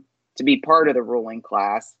from to be part of the ruling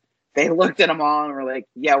class. They looked at them all and were like,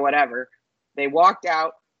 yeah, whatever. They walked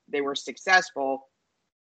out. They were successful.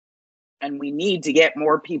 And we need to get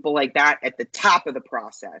more people like that at the top of the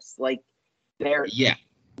process. Like, they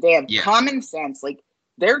have common sense. Like,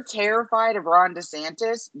 they're terrified of Ron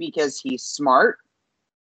DeSantis because he's smart,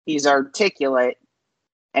 he's articulate,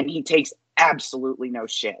 and he takes absolutely no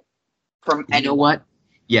shit from anyone.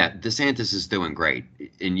 Yeah, DeSantis is doing great.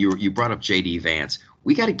 And you brought up JD Vance.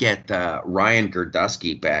 We got to get Ryan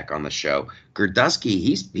Gerdusky back on the show. Gerdusky,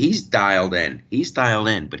 he's dialed in. He's dialed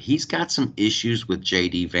in, but he's got some issues with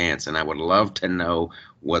JD Vance, and I would love to know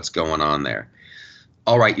what's going on there.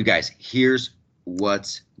 All right, you guys, here's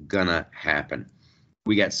what's gonna happen.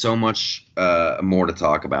 We got so much more to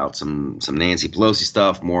talk about. Some Nancy Pelosi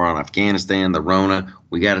stuff, more on Afghanistan, the Rona.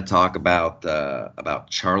 We got to talk about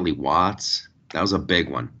Charlie Watts. That was a big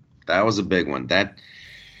one. That was a big one. That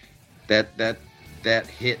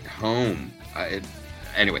hit home.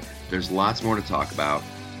 Anyway, there's lots more to talk about.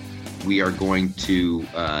 We are going to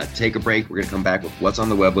take a break. We're going to come back with What's on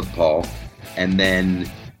the Web with Paul. And then,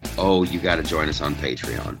 you got to join us on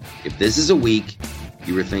Patreon. If this is a week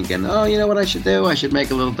you were thinking, you know what I should do? I should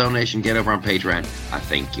make a little donation, get over on Patreon. I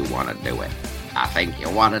think you want to do it. I think you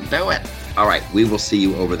want to do it. All right, we will see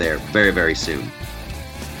you over there very, very soon.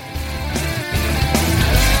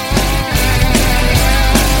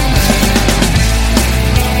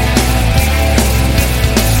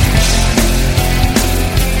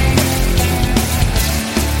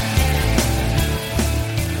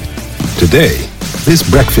 Today, this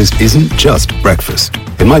breakfast isn't just breakfast.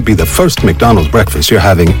 It might be the first McDonald's breakfast you're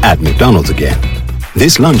having at McDonald's again.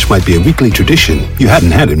 This lunch might be a weekly tradition you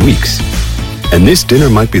hadn't had in weeks. And this dinner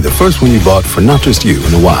might be the first one you bought for not just you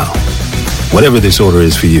in a while. Whatever this order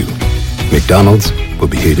is for you, McDonald's will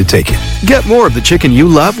be here to take it. Get more of the chicken you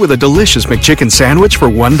love with a delicious McChicken sandwich for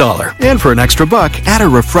 $1. And for an extra buck, add a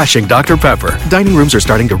refreshing Dr. Pepper. Dining rooms are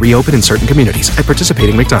starting to reopen in certain communities. At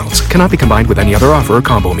participating McDonald's, cannot be combined with any other offer or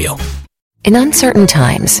combo meal. In uncertain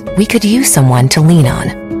times, we could use someone to lean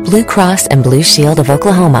on. Blue Cross and Blue Shield of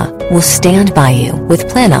Oklahoma will stand by you with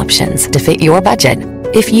plan options to fit your budget.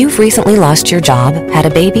 If you've recently lost your job, had a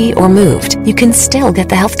baby, or moved, you can still get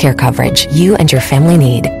the healthcare coverage you and your family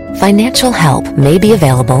need. Financial help may be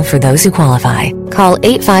available for those who qualify. Call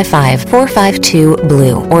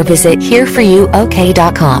 855-452-BLUE or visit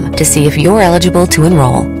hereforyouok.com to see if you're eligible to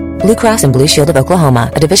enroll. Blue Cross and Blue Shield of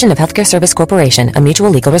Oklahoma, a division of Healthcare Service Corporation, a mutual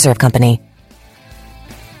legal reserve company.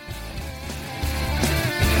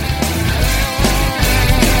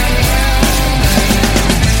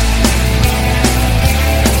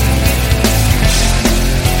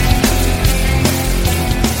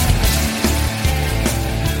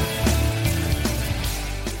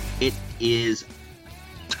 It is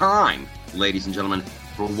time, ladies and gentlemen,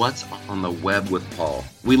 for What's on the Web with Paul.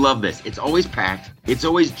 We love this. It's always packed. It's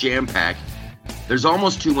always jam-packed. There's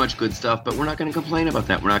almost too much good stuff, but we're not going to complain about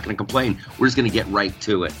that. We're not going to complain. We're just going to get right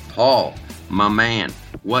to it. Paul, my man,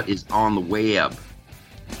 what is on the web?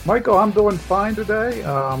 Michael, I'm doing fine today.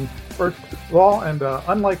 First of all, and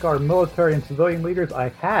unlike our military and civilian leaders, I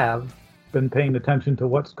have been paying attention to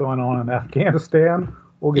what's going on in Afghanistan.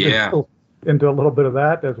 We'll get into a little bit of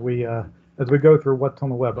that as we go through what's on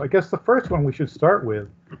the web. I guess the first one we should start with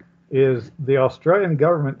is the Australian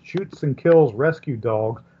government shoots and kills rescue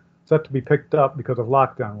dogs set to be picked up because of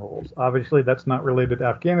lockdown rules. Obviously, that's not related to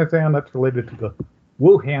Afghanistan. That's related to the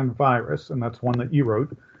Wuhan virus, and that's one that you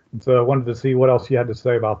wrote. And so I wanted to see what else you had to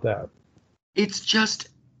say about that. It's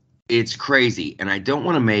crazy. And I don't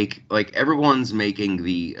want to make, like, everyone's making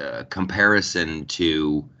the comparison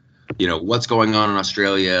to, what's going on in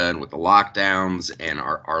Australia and with the lockdowns and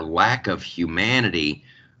our lack of humanity.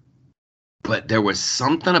 But there was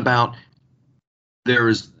something about,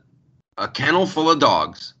 there's a kennel full of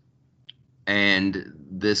dogs, and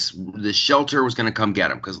this shelter was going to come get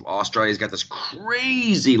them because Australia's got this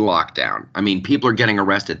crazy lockdown. I mean, people are getting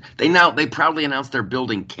arrested. They proudly announced they're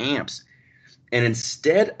building camps. And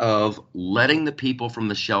instead of letting the people from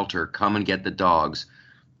the shelter come and get the dogs,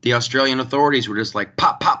 the Australian authorities were just like,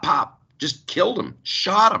 pop, pop, pop, just killed them,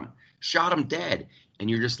 shot them dead. And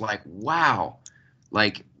you're just like, wow,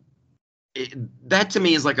 like that to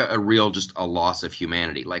me is like a real, just a loss of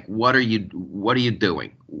humanity. Like, what are you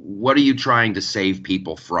doing? What are you trying to save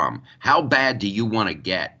people from? How bad do you want to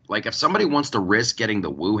get? Like, if somebody wants to risk getting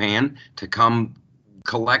the Wuhan to come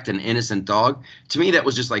collect an innocent dog, to me that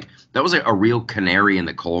was just like, that was a real canary in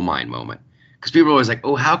the coal mine moment. Because people are always like,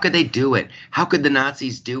 oh, how could they do it? How could the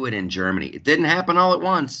Nazis do it in Germany? It didn't happen all at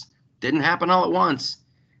once. It happened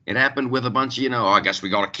with a bunch of, I guess we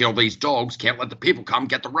got to kill these dogs. Can't let the people come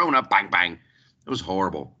get the Rona. Bang, bang. It was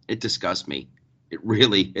horrible. It disgusts me. It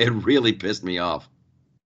really pissed me off.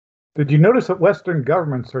 Did you notice that Western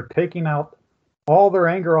governments are taking out all their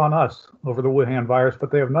anger on us over the Wuhan virus,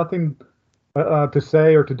 but they have nothing to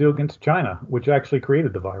say or to do against China, which actually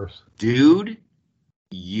created the virus? Dude,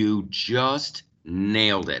 you just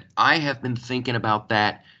nailed it. I have been thinking about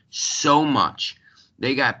that so much.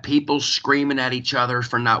 They got people screaming at each other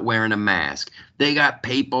for not wearing a mask. They got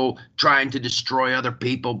people trying to destroy other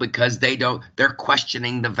people because they're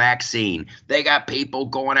questioning the vaccine. They got people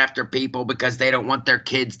going after people because they don't want their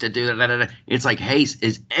kids to do that. It's like, hey,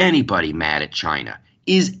 is anybody mad at China?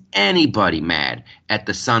 Is anybody mad at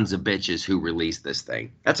the sons of bitches who released this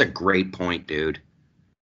thing? That's a great point, dude.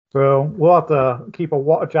 So we'll have to keep a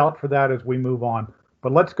watch out for that as we move on.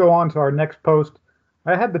 But let's go on to our next post.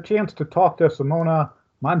 I had the chance to talk to Simona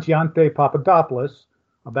Mangiante Papadopoulos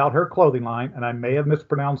about her clothing line, and I may have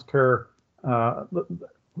mispronounced her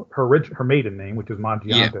maiden name, which is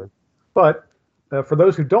Mangiante. Yeah. But for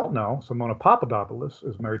those who don't know, Simona Papadopoulos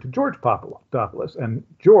is married to George Papadopoulos, and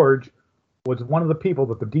George was one of the people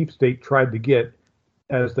that the deep state tried to get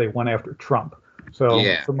as they went after Trump. So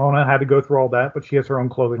yeah. Simona had to go through all that, but she has her own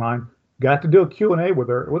clothing line. Got to do a Q&A with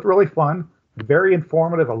her. It was really fun, very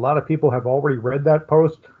informative. A lot of people have already read that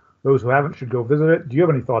post. Those who haven't should go visit it. Do you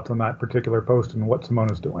have any thoughts on that particular post and what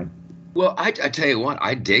Simona's doing? Well, I tell you what,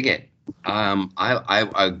 I dig it.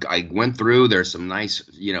 I went through. There's some nice,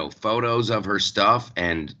 photos of her stuff,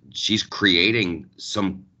 and she's creating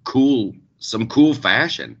some cool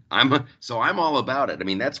fashion. I'm all about it. I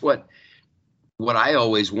mean, that's what I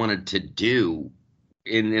always wanted to do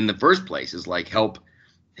in the first place, is like help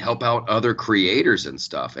out other creators and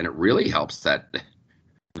stuff. And it really helps that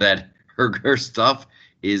her stuff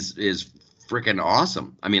is freaking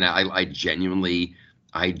awesome. I mean, I genuinely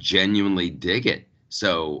dig it.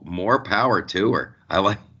 So more power to her.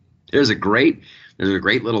 There's a great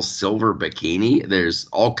little silver bikini. There's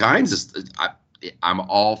all kinds of I'm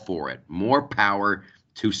all for it. More power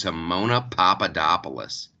to Simona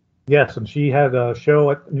Papadopoulos. Yes, and she had a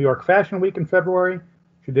show at New York Fashion Week in February.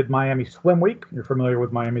 She did Miami Swim Week. You're familiar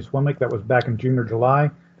with Miami Swim Week. That was back in June or July.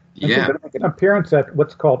 And yeah. She's going to make an appearance at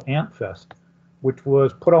what's called Ant Fest, which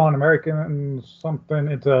was put on American something.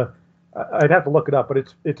 I'd have to look it up, but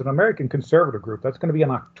it's an American conservative group. That's going to be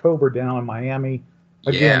in October down in Miami.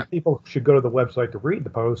 Again, people should go to the website to read the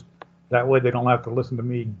post. That way they don't have to listen to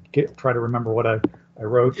me try to remember what I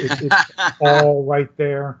wrote. It's all right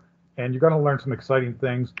there, and you're going to learn some exciting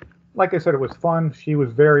things. Like I said, it was fun. She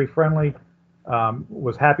was very friendly,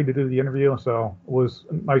 was happy to do the interview, so it was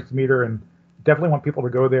nice to meet her, and definitely want people to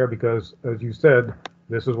go there because, as you said,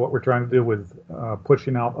 this is what we're trying to do with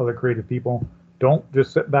pushing out other creative people. Don't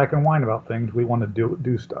just sit back and whine about things. We want to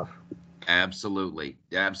do stuff. Absolutely.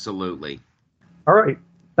 Absolutely. All right.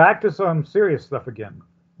 Back to some serious stuff again.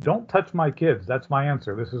 Don't touch my kids. That's my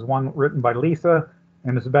answer. This is one written by Lisa,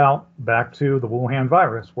 and it's about back to the Wuhan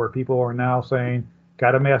virus, where people are now saying,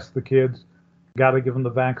 got to mask the kids, got to give them the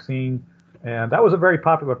vaccine. And that was a very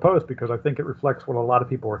popular post because I think it reflects what a lot of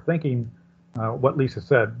people are thinking. What Lisa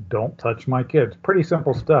said, don't touch my kids. Pretty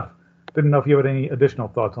simple stuff. Didn't know if you had any additional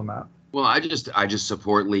thoughts on that. Well, I just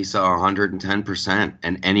support Lisa 110%,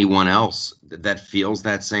 and anyone else that feels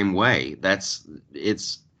that same way.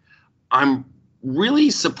 I'm really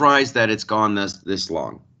surprised that it's gone this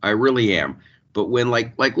long. I really am. But when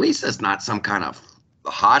like Lisa's not some kind of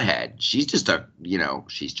hothead. She's a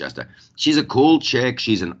cool chick.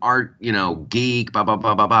 She's an art, geek, blah, blah,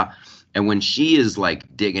 blah, blah, blah. And when she is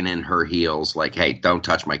like digging in her heels, like, hey, don't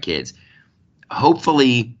touch my kids.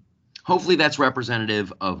 Hopefully that's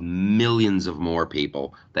representative of millions of more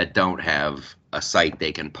people that don't have a site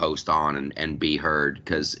they can post on and be heard.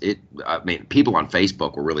 Because people on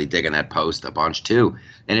Facebook were really digging that post a bunch too.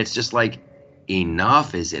 And it's just like,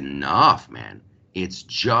 enough is enough, man. It's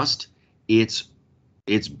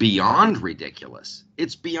beyond ridiculous.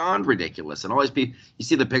 It's beyond ridiculous. And all these people, you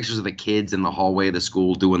see the pictures of the kids in the hallway of the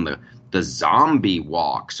school doing the zombie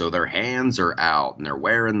walk. So their hands are out and they're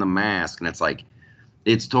wearing the mask. And it's like,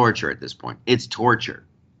 it's torture at this point. It's torture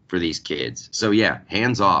for these kids. So yeah,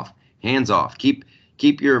 hands off. Hands off. Keep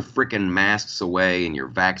your freaking masks away and your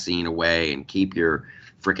vaccine away and keep your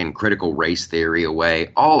freaking critical race theory away.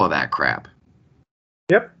 All of that crap.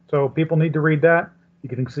 Yep. So people need to read that. You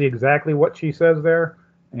can see exactly what she says there.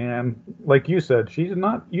 And like you said, she's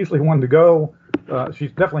not usually one to go. She's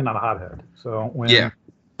definitely not a hothead. So when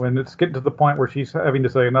it's getting to the point where she's having to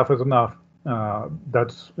say enough is enough,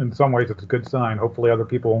 that's in some ways it's a good sign. Hopefully we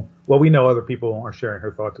know other people are sharing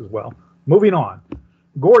her thoughts as well. Moving on.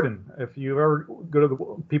 Gordon, if you ever go to the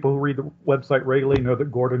people who read the website regularly, know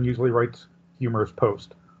that Gordon usually writes humorous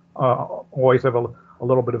posts. Always have a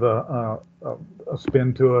little bit of a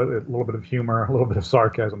spin to it, a little bit of humor, a little bit of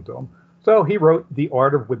sarcasm to them. So he wrote The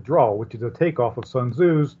Art of Withdrawal, which is a takeoff of Sun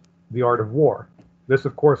Tzu's The Art of War. This,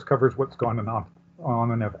 of course, covers what's going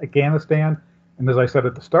on in Afghanistan. And as I said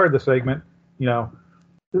at the start of the segment,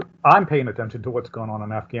 I'm paying attention to what's going on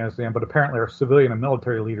in Afghanistan, but apparently our civilian and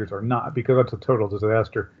military leaders are not, because that's a total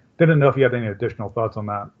disaster. Didn't know if you had any additional thoughts on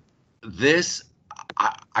that. This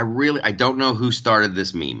I don't know who started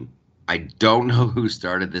this meme. I don't know who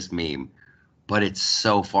started this meme, but it's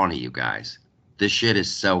so funny, you guys. This shit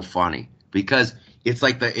is so funny because it's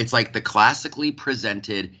like the classically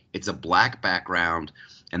presented. It's a black background,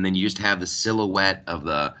 and then you just have the silhouette of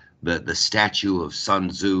the statue of Sun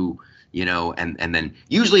Tzu, and then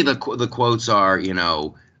usually the quotes are,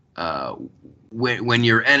 when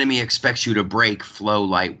your enemy expects you to break, flow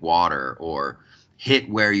like water, or hit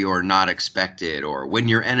where you're not expected, or when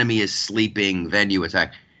your enemy is sleeping, then you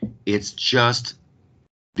attack. It's just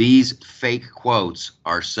these fake quotes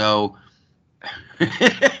are so.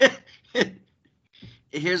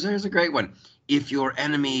 Here's a great one. If your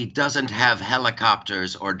enemy doesn't have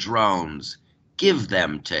helicopters or drones, give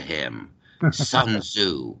them to him. Sun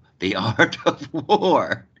Tzu, the art of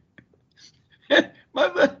war.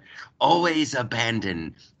 Always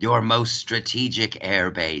abandon your most strategic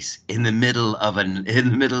airbase in the middle of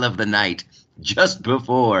the night, just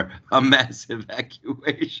before a mass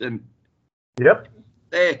evacuation. Yep.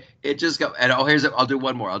 It just go. And I'll do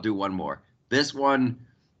one more. This one,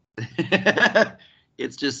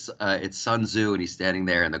 it's just it's Sun Tzu, and he's standing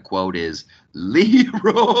there, and the quote is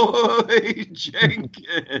Leroy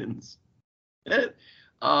Jenkins.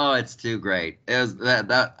 Oh, it's too great. It was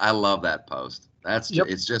that I love that post.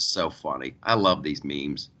 It's just so funny. I love these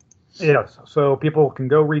memes. Yes, so people can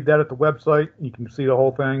go read that at the website. You can see the whole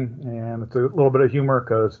thing, and it's a little bit of humor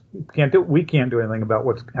because we can't do anything about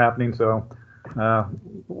what's happening. So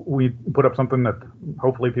we put up something that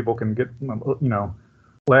hopefully people can get,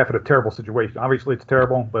 laugh at a terrible situation. Obviously, it's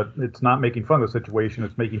terrible, but it's not making fun of the situation.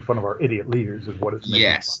 It's making fun of our idiot leaders, is what it's making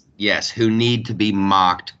fun. Yes, who need to be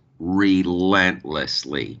mocked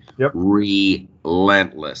relentlessly. Yep.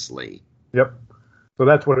 Relentlessly. Yep. So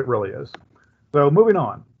that's what it really is. So moving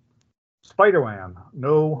on. Spider-Man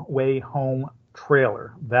No Way Home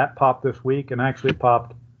trailer. That popped this week, and actually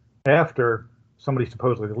popped after somebody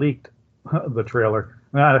supposedly leaked the trailer.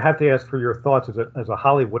 Now, I have to ask for your thoughts as a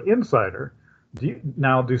Hollywood insider.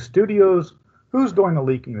 Do studios, who's doing the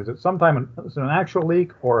leaking? Is it an actual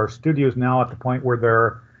leak, or are studios now at the point where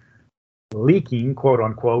they're leaking, quote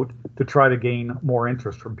unquote, to try to gain more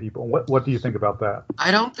interest from people? What do you think about that?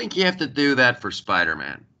 I don't think you have to do that for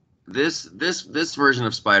Spider-Man. This version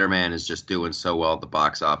of Spider-Man is just doing so well at the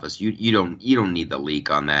box office. You don't need the leak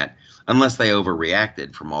on that, unless they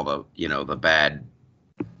overreacted from all the the bad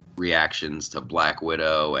reactions to Black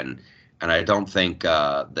Widow, and I don't think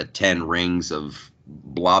the 10 Rings of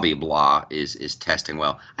blah blah blah is testing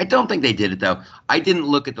well. I don't think they did it though. I didn't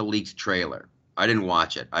look at the leaked trailer. I didn't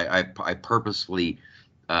watch it. I purposefully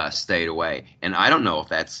stayed away, and I don't know if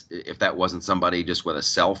that wasn't somebody just with a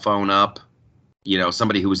cell phone up,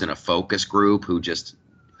 somebody who was in a focus group who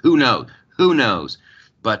knows.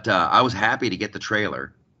 But I was happy to get the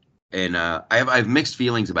trailer, and I have mixed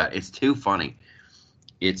feelings about it. It's too funny.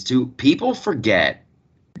 People forget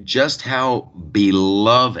just how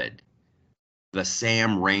beloved the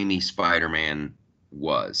Sam Raimi Spider-Man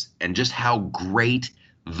was, and just how great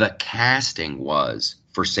the casting was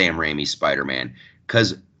for Sam Raimi's Spider-Man.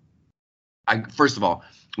 Because, first of all,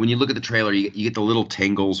 when you look at the trailer, you get the little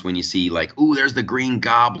tingles when you see, like, ooh, there's the Green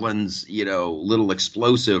Goblin's, little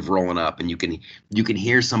explosive rolling up, and you can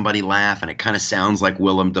hear somebody laugh, and it kind of sounds like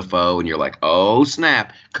Willem Dafoe, and you're like, oh,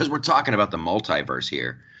 snap, because we're talking about the multiverse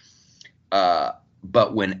here.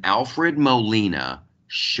 But when Alfred Molina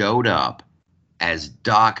showed up as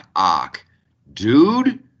Doc Ock,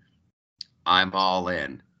 dude, I'm all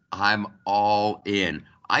in. I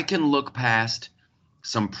can look past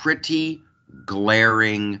some pretty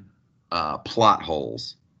glaring plot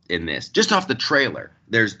holes in this, just off the trailer.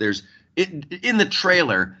 In the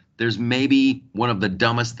trailer, there's maybe one of the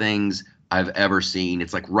dumbest things I've ever seen.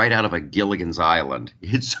 It's like right out of a Gilligan's Island.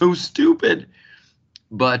 It's so stupid,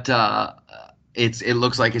 but it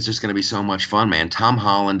looks like it's just going to be so much fun, man. Tom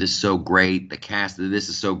Holland is so great. The cast of this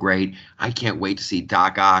is so great. I can't wait to see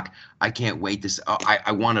Doc Ock. I can't wait to.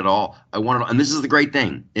 I want it all. I want it all. And this is the great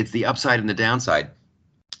thing. It's the upside and the downside,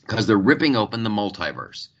 because they're ripping open the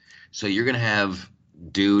multiverse. So you're going to have,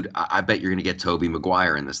 dude, I bet you're going to get Tobey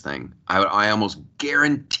Maguire in this thing. I almost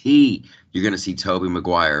guarantee you're going to see Tobey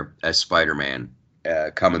Maguire as Spider-Man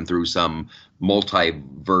coming through some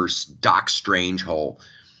multiverse Doc Strange hole.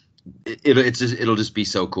 It'll just be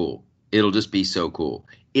so cool.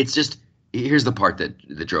 It's just, here's the part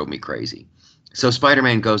that drove me crazy. So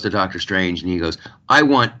Spider-Man goes to Doctor Strange and he goes, I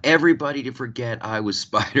want everybody to forget I was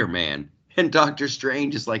Spider-Man. And Doctor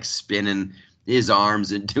Strange is like spinning his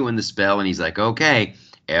arms and doing the spell, and he's like, okay,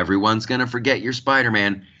 everyone's gonna forget you're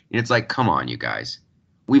Spider-Man. And it's like, come on, you guys.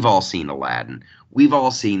 We've all seen Aladdin. We've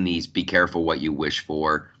all seen these be careful what you wish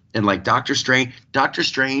for. And like Doctor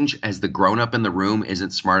Strange as the grown up in the room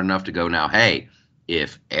isn't smart enough to go now, hey,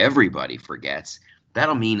 if everybody forgets,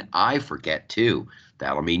 that'll mean I forget too.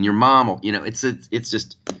 That'll mean your mom will, it's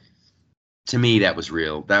just, to me, that was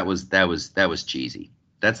real. That was cheesy.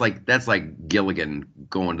 That's like Gilligan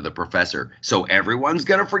going to the professor. So everyone's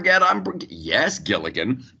gonna forget. Yes,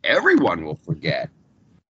 Gilligan. Everyone will forget.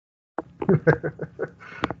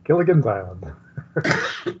 Gilligan's Island.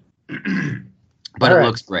 But it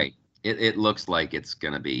looks great. It looks like it's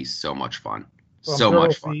gonna be so much fun. Well, so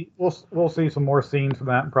much fun. We'll see some more scenes from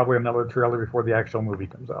that, and probably another trailer before the actual movie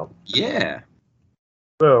comes out. Yeah.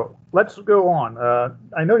 So let's go on.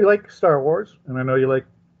 I know you like Star Wars, and I know you like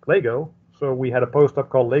Lego. So we had a post up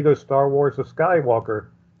called Lego Star Wars: The Skywalker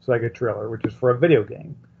Saga trailer, which is for a video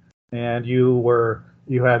game. And you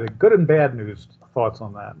had a good and bad news thoughts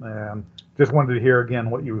on that, and just wanted to hear again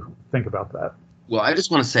what you think about that. Well, I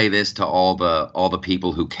just want to say this to all the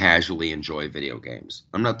people who casually enjoy video games.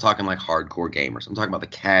 I'm not talking like hardcore gamers. I'm talking about the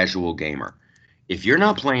casual gamer. If you're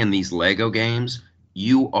not playing these Lego games,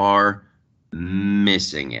 you are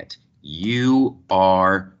missing it. You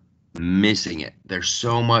are missing it. They're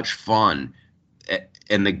so much fun.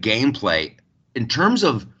 And the gameplay, in terms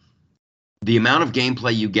of the amount of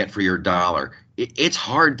gameplay you get for your dollar, it's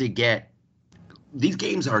hard to get. These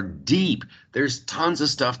games are deep. There's tons of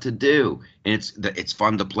stuff to do, and it's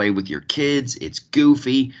fun to play with your kids. It's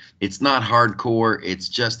goofy. It's not hardcore.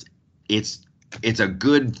 It's a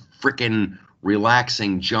good freaking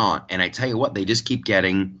relaxing jaunt. And I tell you what, they just keep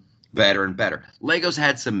getting better and better. Lego's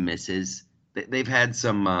had some misses. They've had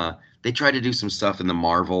some. They tried to do some stuff in the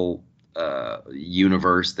Marvel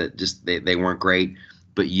universe that just they weren't great.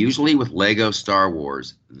 But usually with Lego Star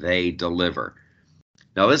Wars, they deliver.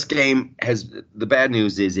 Now, this game the bad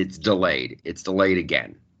news is it's delayed. It's delayed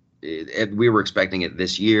again. We were expecting it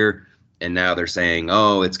this year, and now they're saying,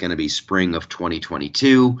 oh, it's going to be spring of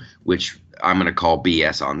 2022, which I'm going to call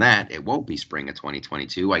BS on that. It won't be spring of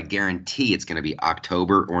 2022. I guarantee it's going to be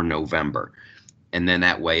October or November. And then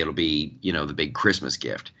that way it'll be, the big Christmas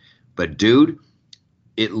gift. But, dude,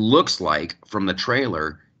 it looks like from the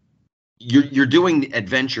trailer, you're doing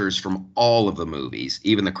adventures from all of the movies,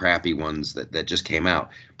 even the crappy ones that just came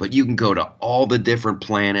out. But you can go to all the different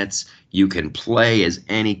planets. You can play as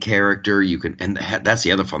any character. And that's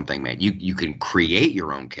the other fun thing, man. You can create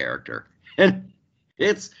your own character, and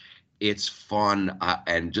it's fun.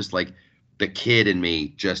 And just like the kid in me,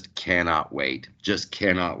 just cannot wait. Just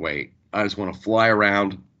cannot wait. I just want to fly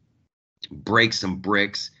around, break some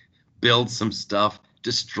bricks, build some stuff,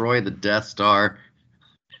 destroy the Death Star.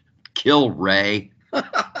 Kill Ray.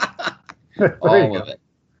 All of it.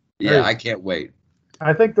 Yeah, I can't wait.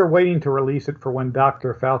 I think they're waiting to release it for when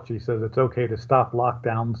Dr. Fauci says it's okay to stop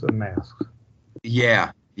lockdowns and masks.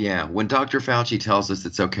 Yeah. When Dr. Fauci tells us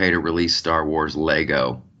it's okay to release Star Wars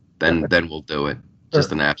Lego, then we'll do it.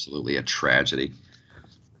 Just absolutely a tragedy.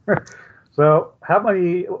 So how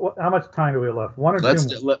much time do we have left? One or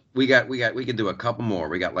two? We can do a couple more.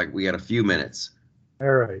 We got a few minutes. All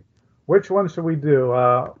right. Which one should we do?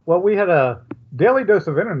 Well, we had a daily dose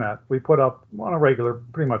of internet we put up on a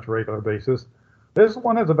pretty much regular basis. This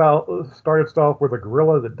one is started off with a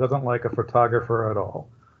gorilla that doesn't like a photographer at all.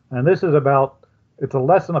 And this is it's a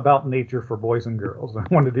lesson about nature for boys and girls. I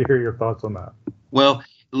wanted to hear your thoughts on that. Well,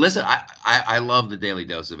 listen, I love the daily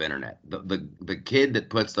dose of internet. The kid that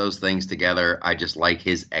puts those things together, I just like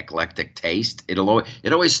his eclectic taste. It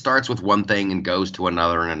always starts with one thing and goes to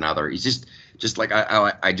another and another. He's just like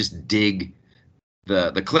I just dig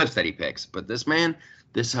the clips that he picks. But this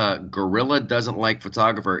gorilla doesn't like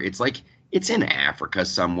photographer. It's like it's in Africa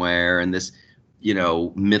somewhere, and this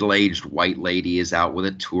middle-aged white lady is out with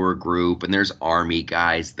a tour group, and there's army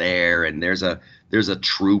guys there, and there's a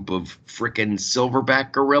troop of frickin'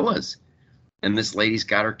 silverback gorillas, and this lady's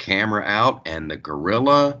got her camera out, and the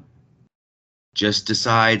gorilla just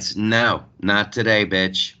decides, no, not today,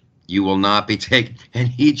 bitch. You will not be taken. And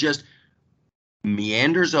he just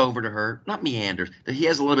meanders over to her, not meanders, that he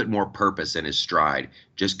has a little bit more purpose in his stride,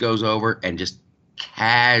 just goes over and just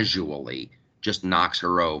casually just knocks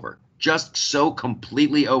her over, just so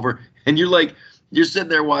completely over. And you're sitting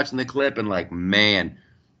there watching the clip and like, man,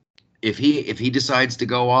 if he decides to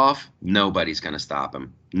go off, nobody's going to stop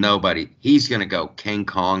him. Nobody. He's going to go King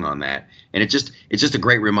Kong on that. And it's just a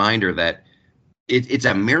great reminder that it's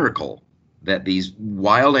a miracle that these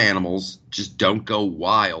wild animals just don't go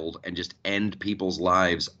wild and just end people's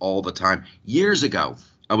lives all the time. Years ago,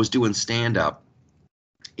 I was doing stand-up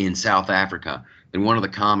in South Africa. In one of the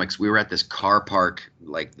comics, we were at this car park,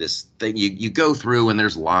 like this thing you go through, and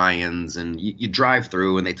there's lions, and you drive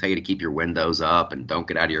through, and they tell you to keep your windows up and don't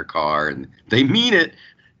get out of your car, and they mean it.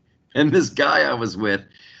 And this guy I was with,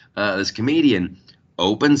 this comedian,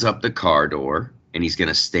 opens up the car door and he's going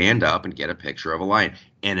to stand up and get a picture of a lion.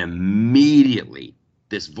 And immediately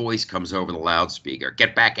this voice comes over the loudspeaker.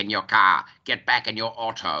 Get back in your car. Get back in your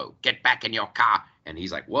auto. Get back in your car. And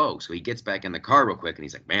he's like, whoa. So he gets back in the car real quick and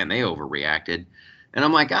he's like, man, they overreacted. And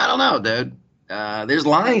I'm like, I don't know, dude. There's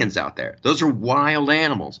lions out there. Those are wild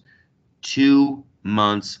animals. 2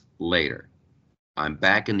 months later, I'm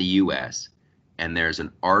back in the U.S. and there's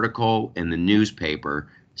an article in the newspaper.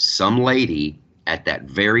 Some lady at that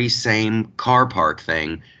very same car park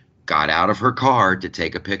thing got out of her car to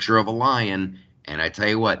take a picture of a lion. And I tell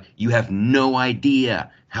you what, you have no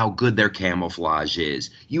idea how good their camouflage is.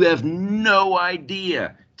 You have no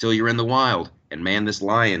idea till you're in the wild. And man, this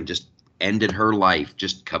lion just ended her life.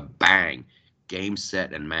 Just kabang. Game,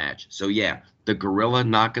 set, and match. So yeah, the gorilla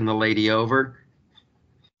knocking the lady over,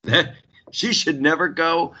 she should never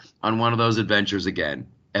go on one of those adventures again.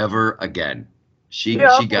 Ever again. She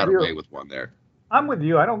got away with one there. I'm with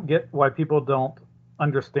you. I don't get why people don't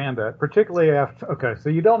understand that, particularly after. Okay, so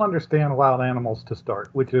you don't understand wild animals to start,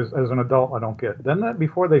 which is, as an adult, I don't get. Then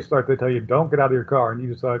before they start, they tell you, don't get out of your car. And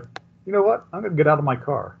you decide, you know what? I'm going to get out of my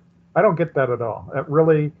car. I don't get that at all. That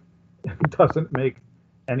really doesn't make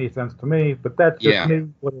any sense to me, but that's just me.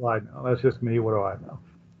 What do I know? That's just me. What do I know?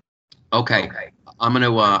 Okay. I'm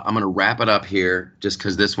gonna wrap it up here just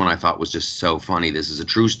because this one I thought was just so funny. This is a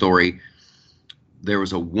true story. There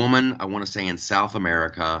was a woman, I want to say in South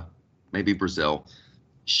America, maybe Brazil.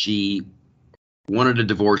 She wanted a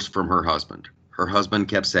divorce from her husband. Her husband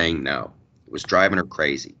kept saying no. It was driving her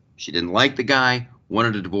crazy. She didn't like the guy,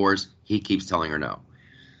 wanted a divorce. He keeps telling her no.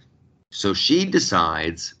 So she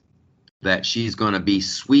decides that she's going to be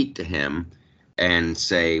sweet to him and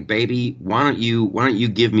say, baby, why don't you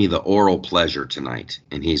give me the oral pleasure tonight?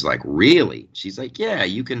 And he's like, really? She's like, yeah,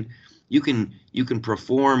 you can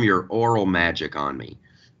perform your oral magic on me.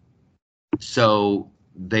 So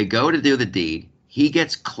they go to do the deed. He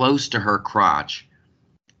gets close to her crotch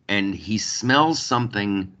and he smells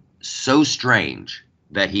something so strange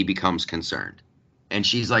that he becomes concerned. And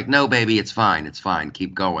she's like, no, baby, it's fine. It's fine.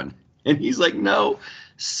 Keep going. And he's like, no,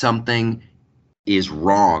 something is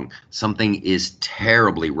wrong. Something is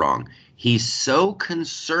terribly wrong. He's so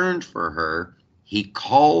concerned for her, he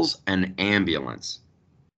calls an ambulance.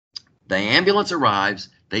 The ambulance arrives.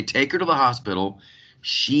 They take her to the hospital.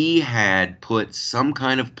 She had put some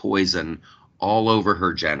kind of poison all over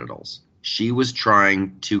her genitals. She was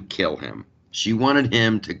trying to kill him. She wanted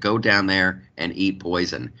him to go down there and eat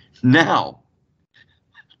poison. Now,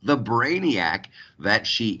 the brainiac that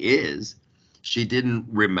she is, she didn't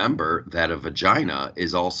remember that a vagina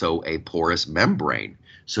is also a porous membrane.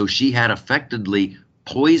 So she had effectively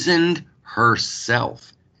poisoned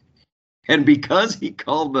herself. And because he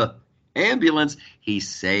called the ambulance, he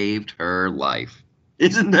saved her life.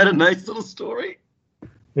 Isn't that a nice little story?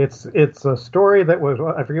 It's a story that was,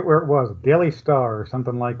 I forget where it was, Daily Star or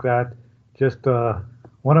something like that. Just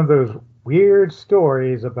one of those weird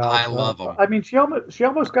stories about. I love them. I mean, she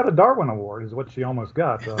almost got a Darwin Award, is what she almost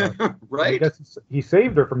got. Right. I guess he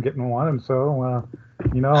saved her from getting one, and so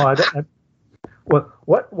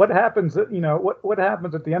what happens? What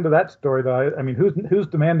happens at the end of that story? Though, I mean, who's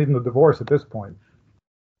demanding the divorce at this point?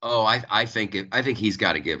 Oh, I think he's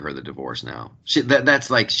got to give her the divorce now. That's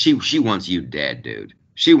like she wants you dead, dude.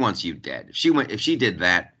 She wants you dead. If she did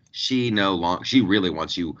that, she really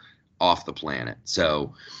wants you off the planet.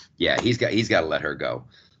 So, yeah, he's got to let her go.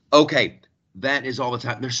 Okay, that is all the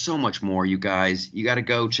time. There's so much more, you guys. You got to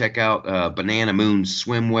go check out Banana Moon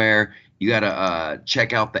Swimwear. You got to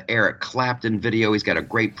check out the Eric Clapton video. He's got a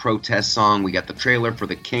great protest song. We got the trailer for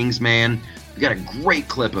The Kingsman. We got a great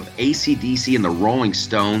clip of AC/DC and the Rolling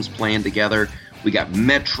Stones playing together. We got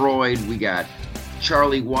Metroid. We got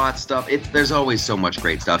Charlie Watts stuff. There's always so much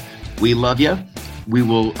great stuff. We love you. We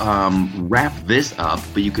will wrap this up,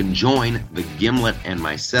 but you can join the Gimlet and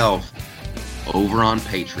myself over on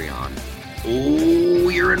Patreon. Oh,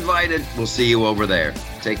 you're invited. We'll see you over there.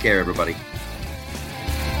 Take care, everybody.